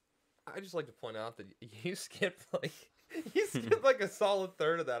 I just like to point out that you skipped like a solid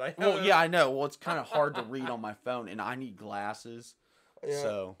third of that. Well, yeah, I know. Well, it's kind of hard to read on my phone, and I need glasses. Yeah,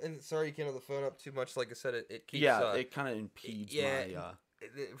 So and sorry you can't have the phone up too much. Like I said, it keeps. yeah, it kind of impedes yeah,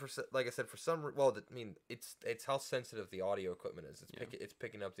 my. like I said, for some well, I mean, it's how sensitive the audio equipment is. It's Yeah. it's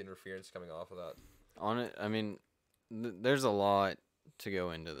picking up the interference coming off of that. On it, I mean, there's a lot to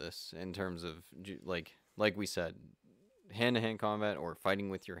go into this in terms of like we said, hand-to-hand combat or fighting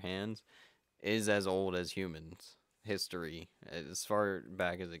with your hands is as old as humans history, as far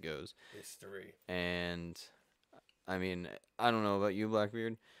back as it goes. History. And I mean, I don't know about you,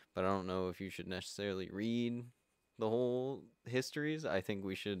 Blackbeard, but I don't know if you should necessarily read the whole histories. I think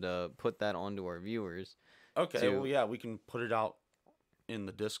we should put that onto our viewers. Okay, well, yeah, we can put it out in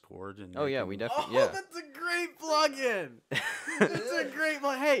the Discord. And Oh they yeah, can- we definitely Oh, yeah. that's a great plug-in. That's a great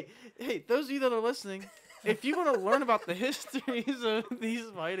plug. Hey, those of you that are listening, if you want to learn about the histories of these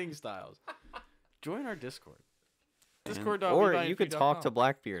fighting styles, join our Discord. Discord. Or you could talk to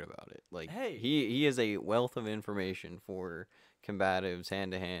Blackbeard about it. Like, Hey. he is a wealth of information for combatives,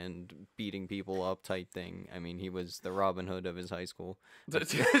 hand to hand, beating people up type thing. I mean, he was the Robin Hood of his high school.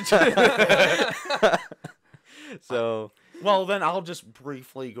 So Well, then I'll just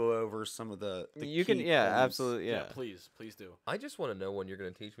briefly go over some of the you can, key yeah, points. absolutely, yeah. Please do. I just want to know when you're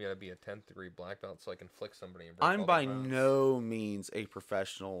going to teach me how to be a 10th degree black belt so I can flick somebody and break all I'm their by bones. no means a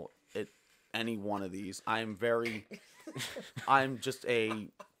professional at any one of these. I'm just a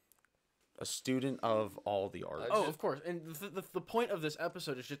student of all the arts. Oh, of course. And the point of this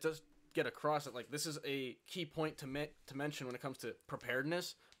episode is just get across that, like, this is a key point to mention when it comes to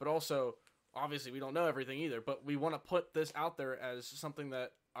preparedness, but also, obviously, we don't know everything either, but we want to put this out there as something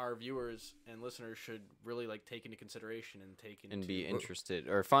that our viewers and listeners should really, like, take into consideration and take into... And be interested,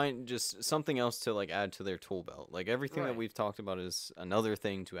 or find just something else to like add to their tool belt. Like everything that Right. we've talked about is another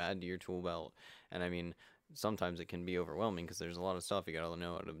thing to add to your tool belt. And I mean, sometimes it can be overwhelming because there's a lot of stuff. You gotta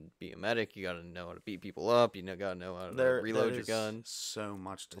know how to be a medic. You gotta know how to beat people up. You gotta know how to reload your gun. So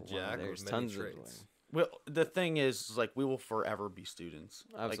much to The learn. jack of There's many tons of trades. learning. Well, the thing is, like, we will forever be students.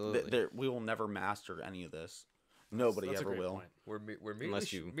 Absolutely. Like, we will never master any of this. Nobody That's a ever great will. point. We're merely,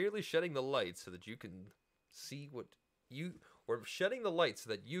 Unless you- merely shedding the light so that you can see what you... We're shedding the light so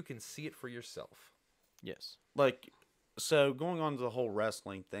that you can see it for yourself. Yes. Like, so going on to the whole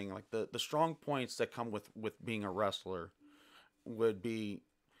wrestling thing, like the strong points that come with being a wrestler would be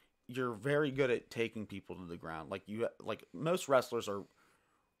you're very good at taking people to the ground. Like most wrestlers are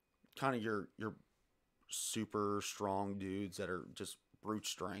kind of your super strong dudes that are just brute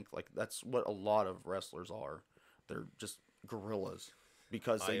strength. Like that's what a lot of wrestlers are. They're just gorillas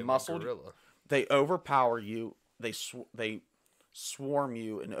because I they am a muscled. gorilla. They overpower you. They swarm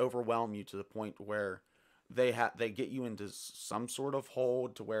you and overwhelm you to the point where they get you into some sort of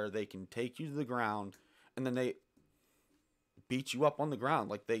hold to where they can take you to the ground, and then they beat you up on the ground.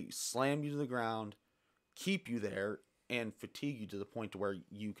 Like they slam you to the ground, keep you there, and fatigue you to the point to where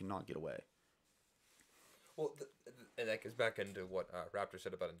you cannot get away. Well, and that goes back into what Raptor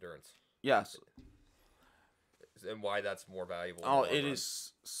said about endurance Yes. and why that's more valuable. Oh, in the it long run.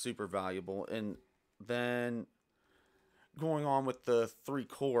 is super valuable. And then going on with the three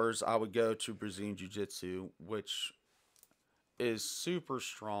cores, I would go to Brazilian Jiu-Jitsu, which is super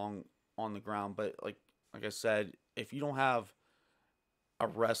strong on the ground. But like I said, if you don't have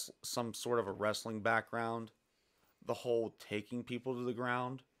some sort of a wrestling background, the whole taking people to the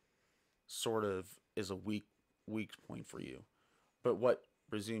ground sort of is a weak point for you. But what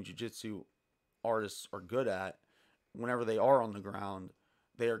Brazilian Jiu-Jitsu artists are good at, whenever they are on the ground,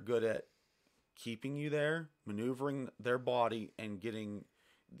 they are good at keeping you there, maneuvering their body, and getting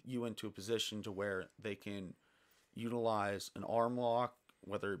you into a position to where they can utilize an arm lock,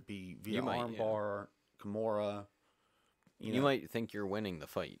 whether it be via You might, arm yeah. bar, Kimura. You know. might think you're winning the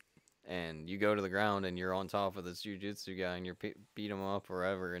fight, and you go to the ground and you're on top of this jiu-jitsu guy and you're beat him up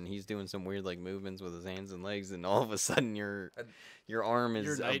wherever, and he's doing some weird like movements with his hands and legs, and all of a sudden your arm is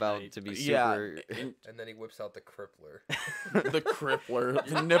Your about night-night. to be Yeah, super. And then he whips out the crippler. the crippler,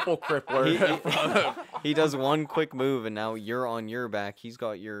 the nipple crippler. He does one quick move, and now you're on your back. He's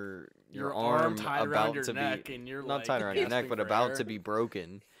got your arm tied about around your to neck, be and you're not like, tied around your neck, gasping but for about air. to be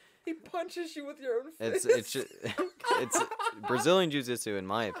broken. He punches you with your own fist. It's it's Brazilian Jiu-Jitsu, in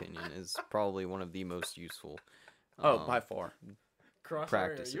my opinion, is probably one of the most useful. By far. Crossfire,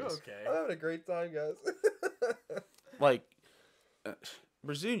 practices. Are you I'm okay? having a great time, guys. Like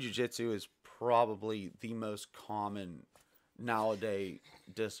Brazilian Jiu-Jitsu is probably the most common nowadays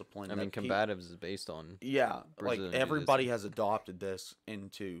discipline. I mean, that combatives is based on. yeah, Brazilian like everybody Jiu-Jitsu. has adopted this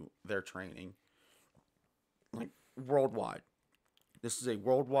into their training, like worldwide. This is a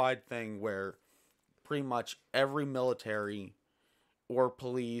worldwide thing where pretty much every military or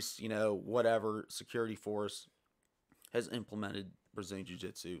police, whatever security force has implemented Brazilian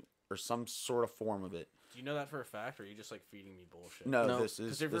Jiu-Jitsu or some sort of form of it. Do you know that for a fact, or are you just like feeding me bullshit? No, No, this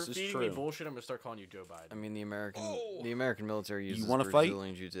Because is if you're this is feeding me true. bullshit, I'm gonna start calling you Joe Biden. I mean, the Oh! American military uses wanna fight?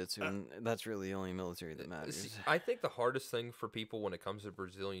 Brazilian Jiu-Jitsu, and that's really the only military that matters. See, I think the hardest thing for people when it comes to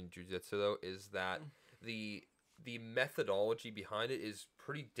Brazilian Jiu-Jitsu though is that the methodology behind it is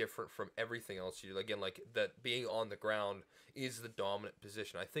pretty different from everything else you do. Again, like that being on the ground is the dominant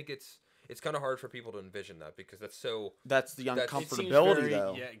position. I think it's kind of hard for people to envision that because that's so That's the That- it It seems uncomfortability, very-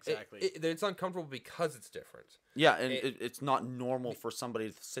 though. Yeah, exactly. it's uncomfortable because it's different. Yeah, and It- it's not normal for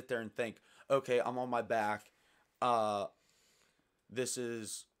somebody to sit there and think, okay, I'm on my back. This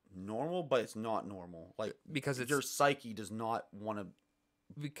is normal, but it's not normal. Like, Because it's your psyche does not want to.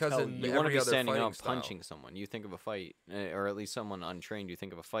 because tell in You want to every be other standing fighting up, style- punching someone. You think of a fight, or at least someone untrained. You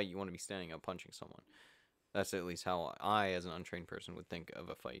think of a fight. You want to be standing up, punching someone. That's at least how I, as an untrained person, would think of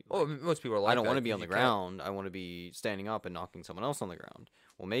a fight. Well, Like, most people are like I don't that want to be 'cause on the you can't- ground. I want to be standing up and knocking someone else on the ground.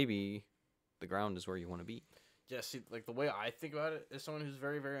 Well, maybe the ground is where you want to be. Yeah, see, like the way I think about it, as someone who's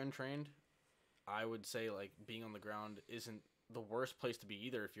very, very untrained, I would say like being on the ground isn't the worst place to be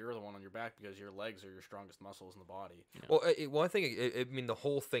either if you're the one on your back because your legs are your strongest muscles in the body. Well, I think I mean the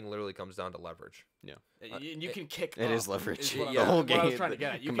whole thing literally comes down to leverage. And you can kick. It is up, leverage. what Yeah. The whole what I was game. trying to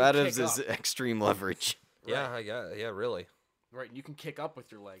get at. You can Combatives kick is up, extreme leverage. Yeah, yeah, really. right. And you can kick up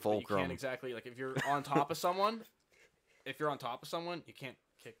with your legs, but you Fulcrum. can't exactly like if you're on top of someone. If you're on top of someone, you can't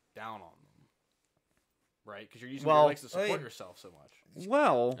kick down on them, right? Because you're using your Well, legs to support I mean- yourself so much.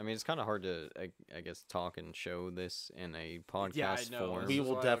 Well, I mean, it's kind of hard to, I guess, talk and show this in a podcast Yeah, I know. form. This we is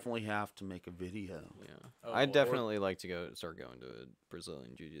will why- definitely have to make a video. Yeah, Oh, I'd or- definitely like to start going to a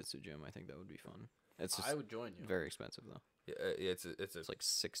Brazilian Jiu-Jitsu gym. I think that would be fun. It's just I would join you. very expensive though. Yeah, it's It's like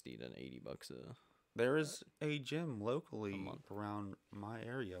 $60 to $80 a. There is a gym locally month. around my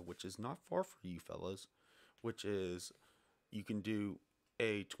area, which is not far for you fellas, which is you can do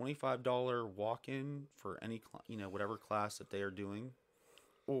a $25 walk-in for any whatever class that they are doing,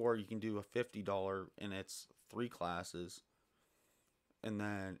 or you can do a $50 and it's 3 classes, and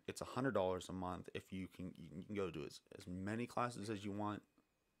then it's $100 a month if you can go to as many classes as you want.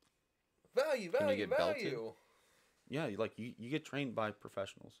 value, Can you get belted? value. Yeah, you get trained by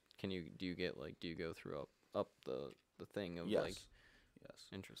professionals. Do you go through up the thing of Yes. like? Yes.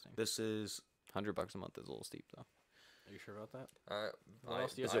 Interesting. This is $100 a month is a little steep though. Are you sure about that? What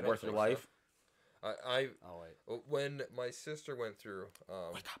else do you is I it don't worth your think life? so. I Oh wait. when my sister went through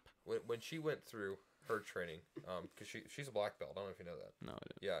Wake up. when she went through her training because she's a black belt. I don't know if you know that. No, I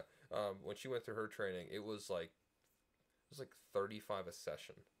didn't. Yeah. When she went through her training, it was like 35 a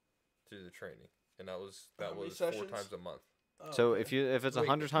session to do the training, and that was How many 4 sessions? times a month. Oh, So okay. if it's Week-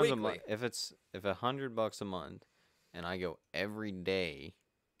 100 times a month, weekly. if $100 a month, and I go every day,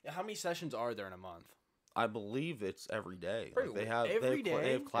 Yeah, how many sessions are there in a month? I believe it's every day. Pretty Like they well. have Every they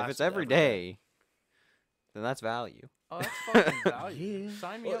day? have if classes it's every day, then that's value. Oh, that's fucking value. Yeah.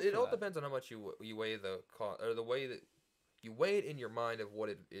 Sign me Well, up. it for all that. depends on how much you weigh the cost or the way that you weigh it in your mind of what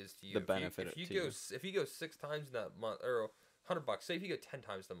it is to you. The If you- benefit if you to go you. if you go 6 times in that month or $100. Say if you go 10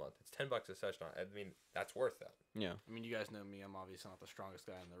 times a month, it's $10 a session. I mean, that's worth that. Yeah. I mean, you guys know me. I'm obviously not the strongest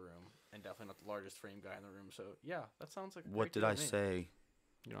guy in the room, and definitely not the largest frame guy in the room. So yeah, that sounds like. A What great did deal I to me. say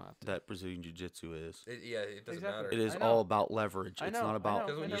You don't have to. that Brazilian Jiu-Jitsu is? It doesn't Exactly. matter. It is I know. all about leverage. I It's know, not I about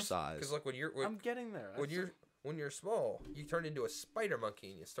know, I your know. size. Because like I'm getting there. when you're small, you turn into a spider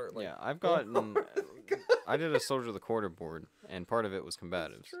monkey and you start like Yeah, I've gotten. I did a Soldier of the Quarter board, and part of it was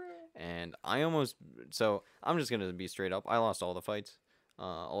combatives. And I almost. So I'm just gonna be straight up. I lost all the fights,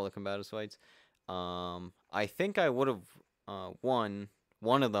 all the combatives fights. I think I would have won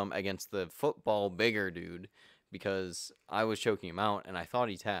one of them against the football bigger dude because I was choking him out, and I thought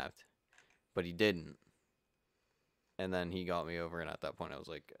he tapped, but he didn't. And then he got me over, and at that point, I was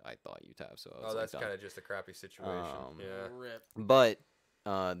like, I thought you tapped, so I was oh, like, that's done. kind of just a crappy situation. Yeah. Rip. But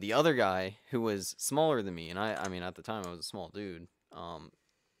the other guy who was smaller than me, and I mean at the time I was a small dude.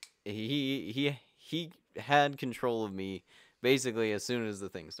 He had control of me basically as soon as the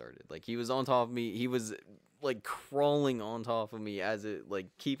thing started. Like he was on top of me. He was like crawling on top of me as it like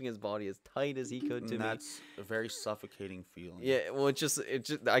keeping his body as tight as he could to And me. that's a very suffocating feeling. Yeah, well, it just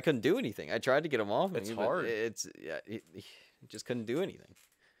I couldn't do anything. I tried to get him off me. It's but hard. It just couldn't do anything.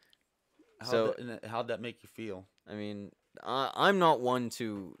 How'd that make you feel? I mean, I'm not one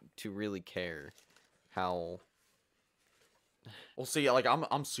to really care how. Well, see, like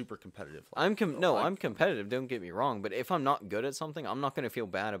I'm super competitive. I'm competitive. Don't get me wrong, but if I'm not good at something, I'm not gonna feel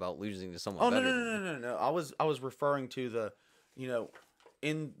bad about losing to someone Oh no better no than no me. no no! I was referring to the, you know,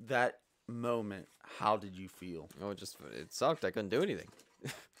 in that moment, how did you feel? Oh, it sucked. I couldn't do anything.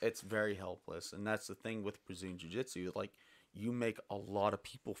 It's very helpless, and that's the thing with Brazilian Jiu Jitsu. Like, you make a lot of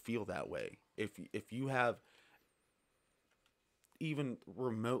people feel that way. If you have even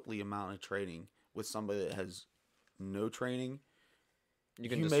remotely amount of training with somebody that has no training, You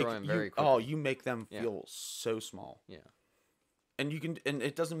can destroy them very quickly. oh, you make them Yeah. feel so small. Yeah. And you can, and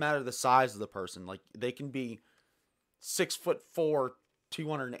it doesn't matter the size of the person. Like, they can be 6'4",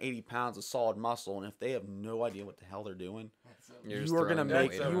 280 pounds of solid muscle, and if they have no idea what the hell they're doing, You're you are gonna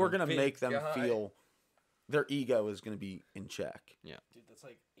make weight make Big them guy. feel their ego is gonna be in check. Dude, that's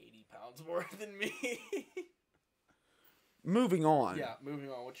like 80 pounds more than me. Moving on Yeah, moving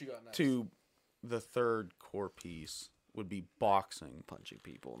on. What you got next? to the third core piece would be boxing. Punching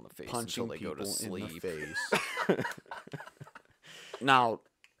people in the face Punching until they go people to in the sleep. face. Now,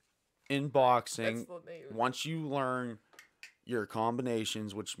 in boxing, That's the name. once you learn your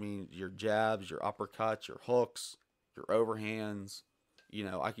combinations, which means your jabs, your uppercuts, your hooks, your overhands, you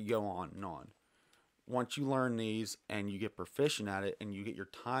know, I could go on and on. Once you learn these and you get proficient at it and you get your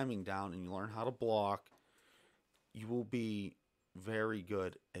timing down and you learn how to block, you will be very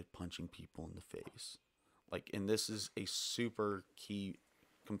good at punching people in the face. Like, and this is a super key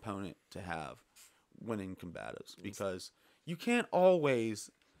component to have when in combatives, because you can't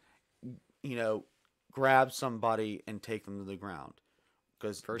always, you know, grab somebody and take them to the ground,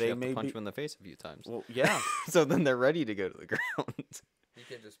 because First, they you have may to punch be. them in the face a few times. Well, yeah, So then they're ready to go to the ground. You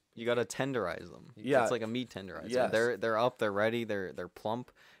can just You gotta tenderize them. Yeah. It's like a meat tenderizer. Yes. They're up, they're ready, they're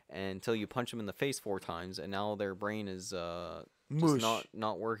plump, and until you punch them in the face 4 times, and now their brain is just Mush.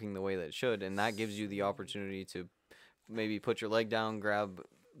 not working the way that it should, and that gives you the opportunity to maybe put your leg down, grab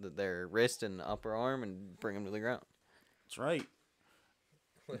their wrist and upper arm, and bring them to the ground. That's right.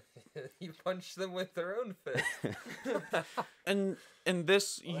 you punch them with their own fist. And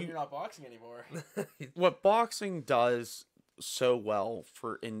this, Well, then you're not boxing anymore. what boxing does so well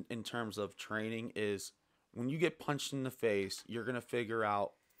for in terms of training is, when you get punched in the face, you're gonna figure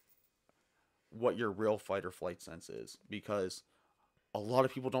out what your real fight or flight sense is, because a lot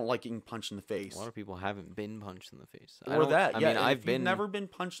of people don't like getting punched in the face. A lot of people haven't been punched in the face. Or that, I yeah. mean, and I've if been you've never been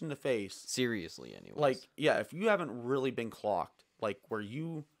punched in the face, seriously, anyways. like, yeah, if you haven't really been clocked, like where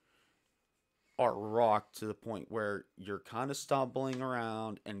you are rocked to the point where you're kind of stumbling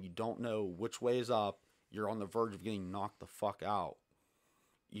around and you don't know which way is up, you're on the verge of getting knocked the fuck out,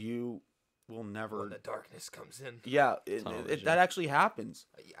 you will never. When the darkness comes in. Yeah, Tunnel vision. that actually happens.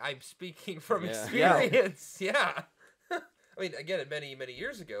 I'm speaking from Yeah. experience. Yeah. I mean, again, many, many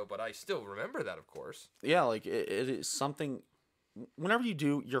years ago, but I still remember that, of course. Yeah, like it is something. Whenever you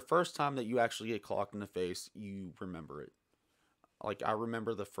do your first time that you actually get clocked in the face, you remember it. Like, I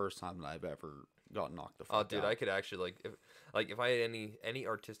remember the first time that I've ever got knocked the fuck Oh, dude, out. I could actually if I had any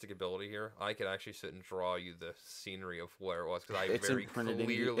artistic ability here, I could actually sit and draw you the scenery of where it was, because I It's very imprinted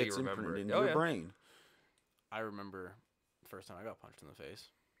clearly it's remember imprinted it. into Oh, your yeah. brain. I remember the first time I got punched in the face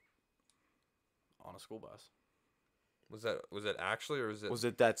on a school bus. Was that actually, or was it? Was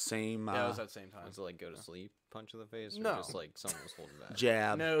it that same Yeah, it was at the same time. was it like go to sleep, punch in the face, or No. just like someone was holding back?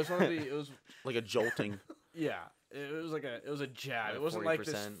 jab, No, it was one of the. It was like a jolting? yeah. It was like a jab. Like it wasn't like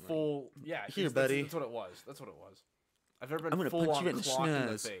this 40%, like- full. Yeah, Here, that's- buddy. That's what it was. That's what it was. I've never been I'm gonna full punch on you in the clocked in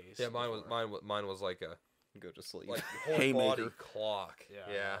the snaz. face. Yeah, mine was before. mine was like a Go to sleep. whole body Haymaker. clock.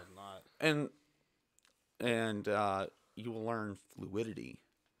 Yeah. Yeah. Not. And you will learn fluidity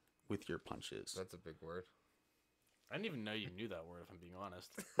with your punches. That's a big word. I didn't even know you knew that word. If I'm being honest.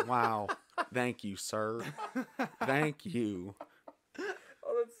 Wow, thank you, sir. Thank you.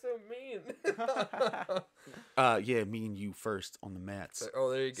 Oh, that's so mean. Yeah, me and you first on the mats. Oh,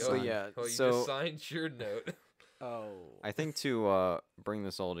 there you go. So, yeah, Oh, you so- just signed your note. Oh. I think to bring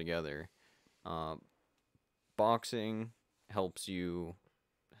this all together, boxing helps you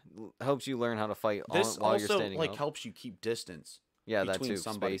learn how to fight This while you're also standing like up. helps you keep distance. Yeah, that between too.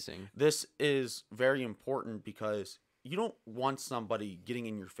 somebody. Spacing. This is very important because you don't want somebody getting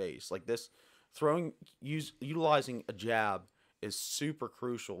in your face. Like this, utilizing a jab is super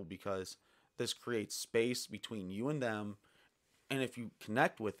crucial, because this creates space between you and them, and if you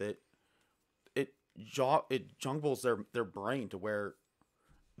connect with it, it jungles their brain to where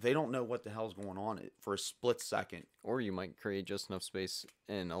they don't know what the hell's going on for a split second. Or you might create just enough space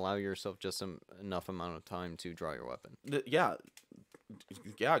and allow yourself just enough amount of time to draw your weapon. Yeah,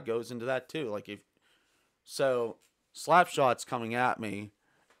 it goes into that too. Like, if so, Slapshot's coming at me,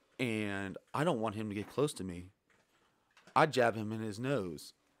 and I don't want him to get close to me. I jab him in his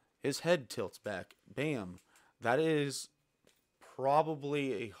nose. His head tilts back. Bam. That is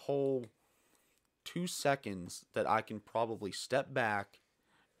probably a whole 2 seconds that I can probably step back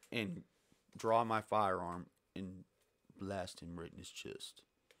and draw my firearm and blast him right in his chest.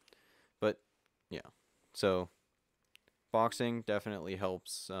 But yeah, so boxing definitely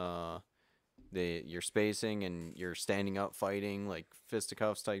helps your spacing and your standing up fighting, like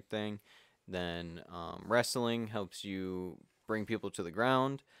fisticuffs type thing. Then wrestling helps you bring people to the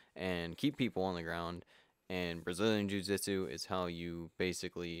ground and keep people on the ground. And Brazilian Jiu-Jitsu is how you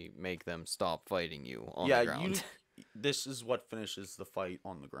basically make them stop fighting you on the ground. This is what finishes the fight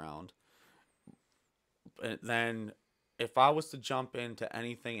on the ground. And then if I was to jump into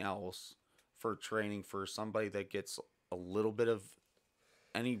anything else for training for somebody that gets a little bit of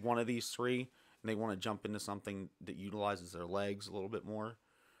any one of these three and they want to jump into something that utilizes their legs a little bit more,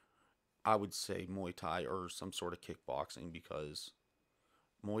 I would say Muay Thai or some sort of kickboxing, because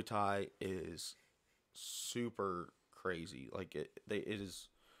Muay Thai is super crazy. Like it is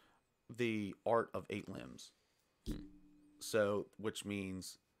the art of 8 limbs. So, which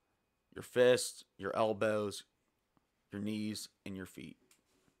means your fists, your elbows, your knees, and your feet,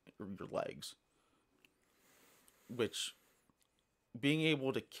 or your legs. Which, being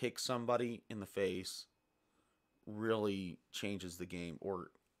able to kick somebody in the face really changes the game,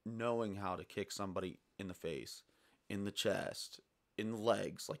 or knowing how to kick somebody in the face, in the chest, in the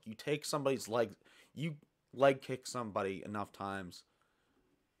legs. Like, you take somebody's legs, you leg kick somebody enough times,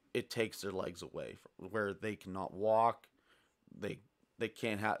 it takes their legs away, where they cannot walk, they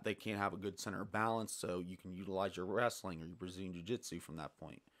can't have a good center of balance, so you can utilize your wrestling or your Brazilian Jiu-Jitsu from that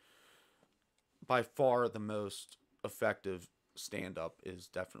point. By far the most effective stand-up is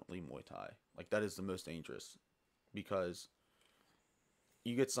definitely Muay Thai. Like, that is the most dangerous, because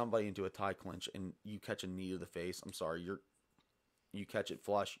you get somebody into a Thai clinch and you catch a knee to the face. I'm sorry, you catch it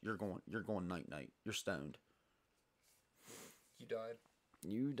flush. You're going night night. You're stoned.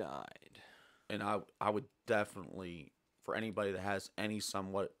 You died. And I would definitely, for anybody that has any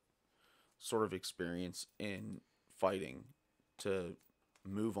somewhat sort of experience in fighting, to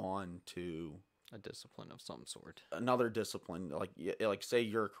move on to A discipline of some sort. another discipline. Like say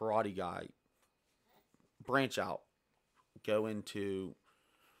you're a karate guy, branch out, go into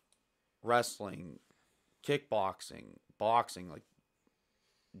wrestling, kickboxing, boxing. Like,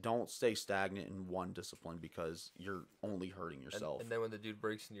 don't stay stagnant in one discipline, because you're only hurting yourself. And then when the dude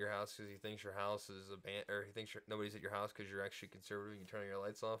breaks into your house because he thinks your house is or he thinks nobody's at your house because you're actually conservative and you're turning your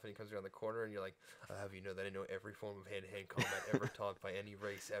lights off, and he comes around the corner and you're like, I'll have you know that I know every form of hand-to-hand combat ever taught by any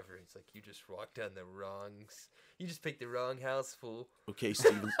race ever. It's like, you just walked down the you just picked the wrong house, fool. Okay,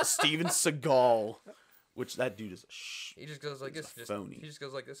 Steven Seagal, which that dude is He just goes like this. phony. He just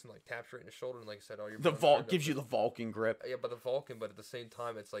goes like this and like taps right in his shoulder, and like I said, all your The Vulcan gives you the Vulcan grip. Yeah, but the Vulcan, but at the same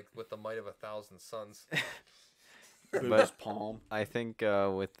time, it's like with the might of 1,000 suns. Buddha's palm. I think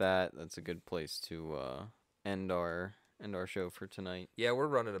with that, that's a good place to end our show for tonight. Yeah, we're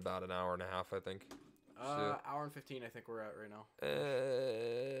running about an hour and a half, I think. Hour and 15, I think we're at right now.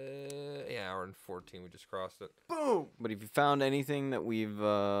 Yeah, hour and 14. We just crossed it. Boom! But if you found anything that we've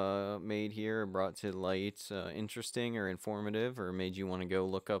made here or brought to light interesting or informative, or made you want to go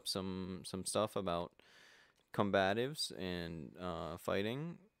look up some stuff about combatives and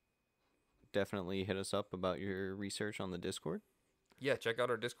fighting, definitely hit us up about your research on the Discord. Yeah, check out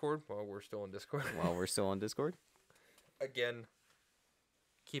our Discord while we're still on Discord. Again,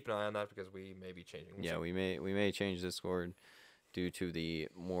 keep an eye on that because we may be changing. Yeah, we may change Discord due to the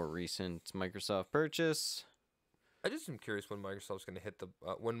more recent Microsoft purchase. I just am curious when Microsoft's going to hit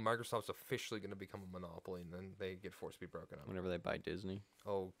when Microsoft's officially going to become a monopoly and then they get forced to be broken up. Whenever they buy Disney.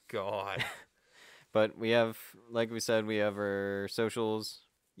 Oh God. But we have, like we said, we have our socials,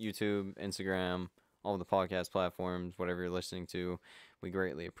 YouTube, Instagram, all the podcast platforms, whatever you're listening to. We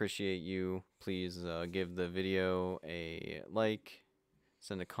greatly appreciate you. Please give the video a like,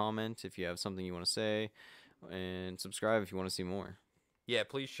 send a comment if you have something you want to say, and subscribe if you want to see more. Yeah,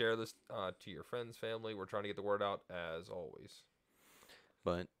 please share this to your friends, family. We're trying to get the word out as always.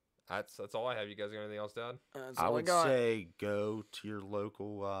 But that's all I have. You guys got anything else to add? I would say go to your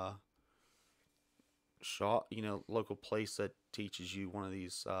local shop, local place that teaches you one of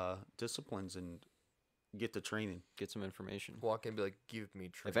these disciplines and get the training. Get some information. Walk in and be like, give me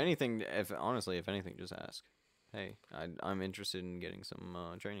training. If anything, just ask. Hey, I'm interested in getting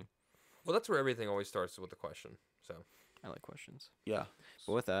some training. Well, that's where everything always starts, with a question. So I like questions. Yeah.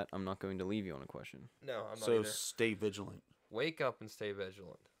 But with that, I'm not going to leave you on a question. No, I'm not So either. stay vigilant. Wake up and stay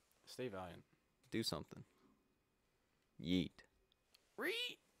vigilant. Stay valiant. Do something. Yeet.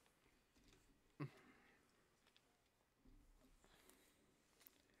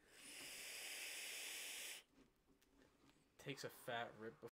 Takes a fat rip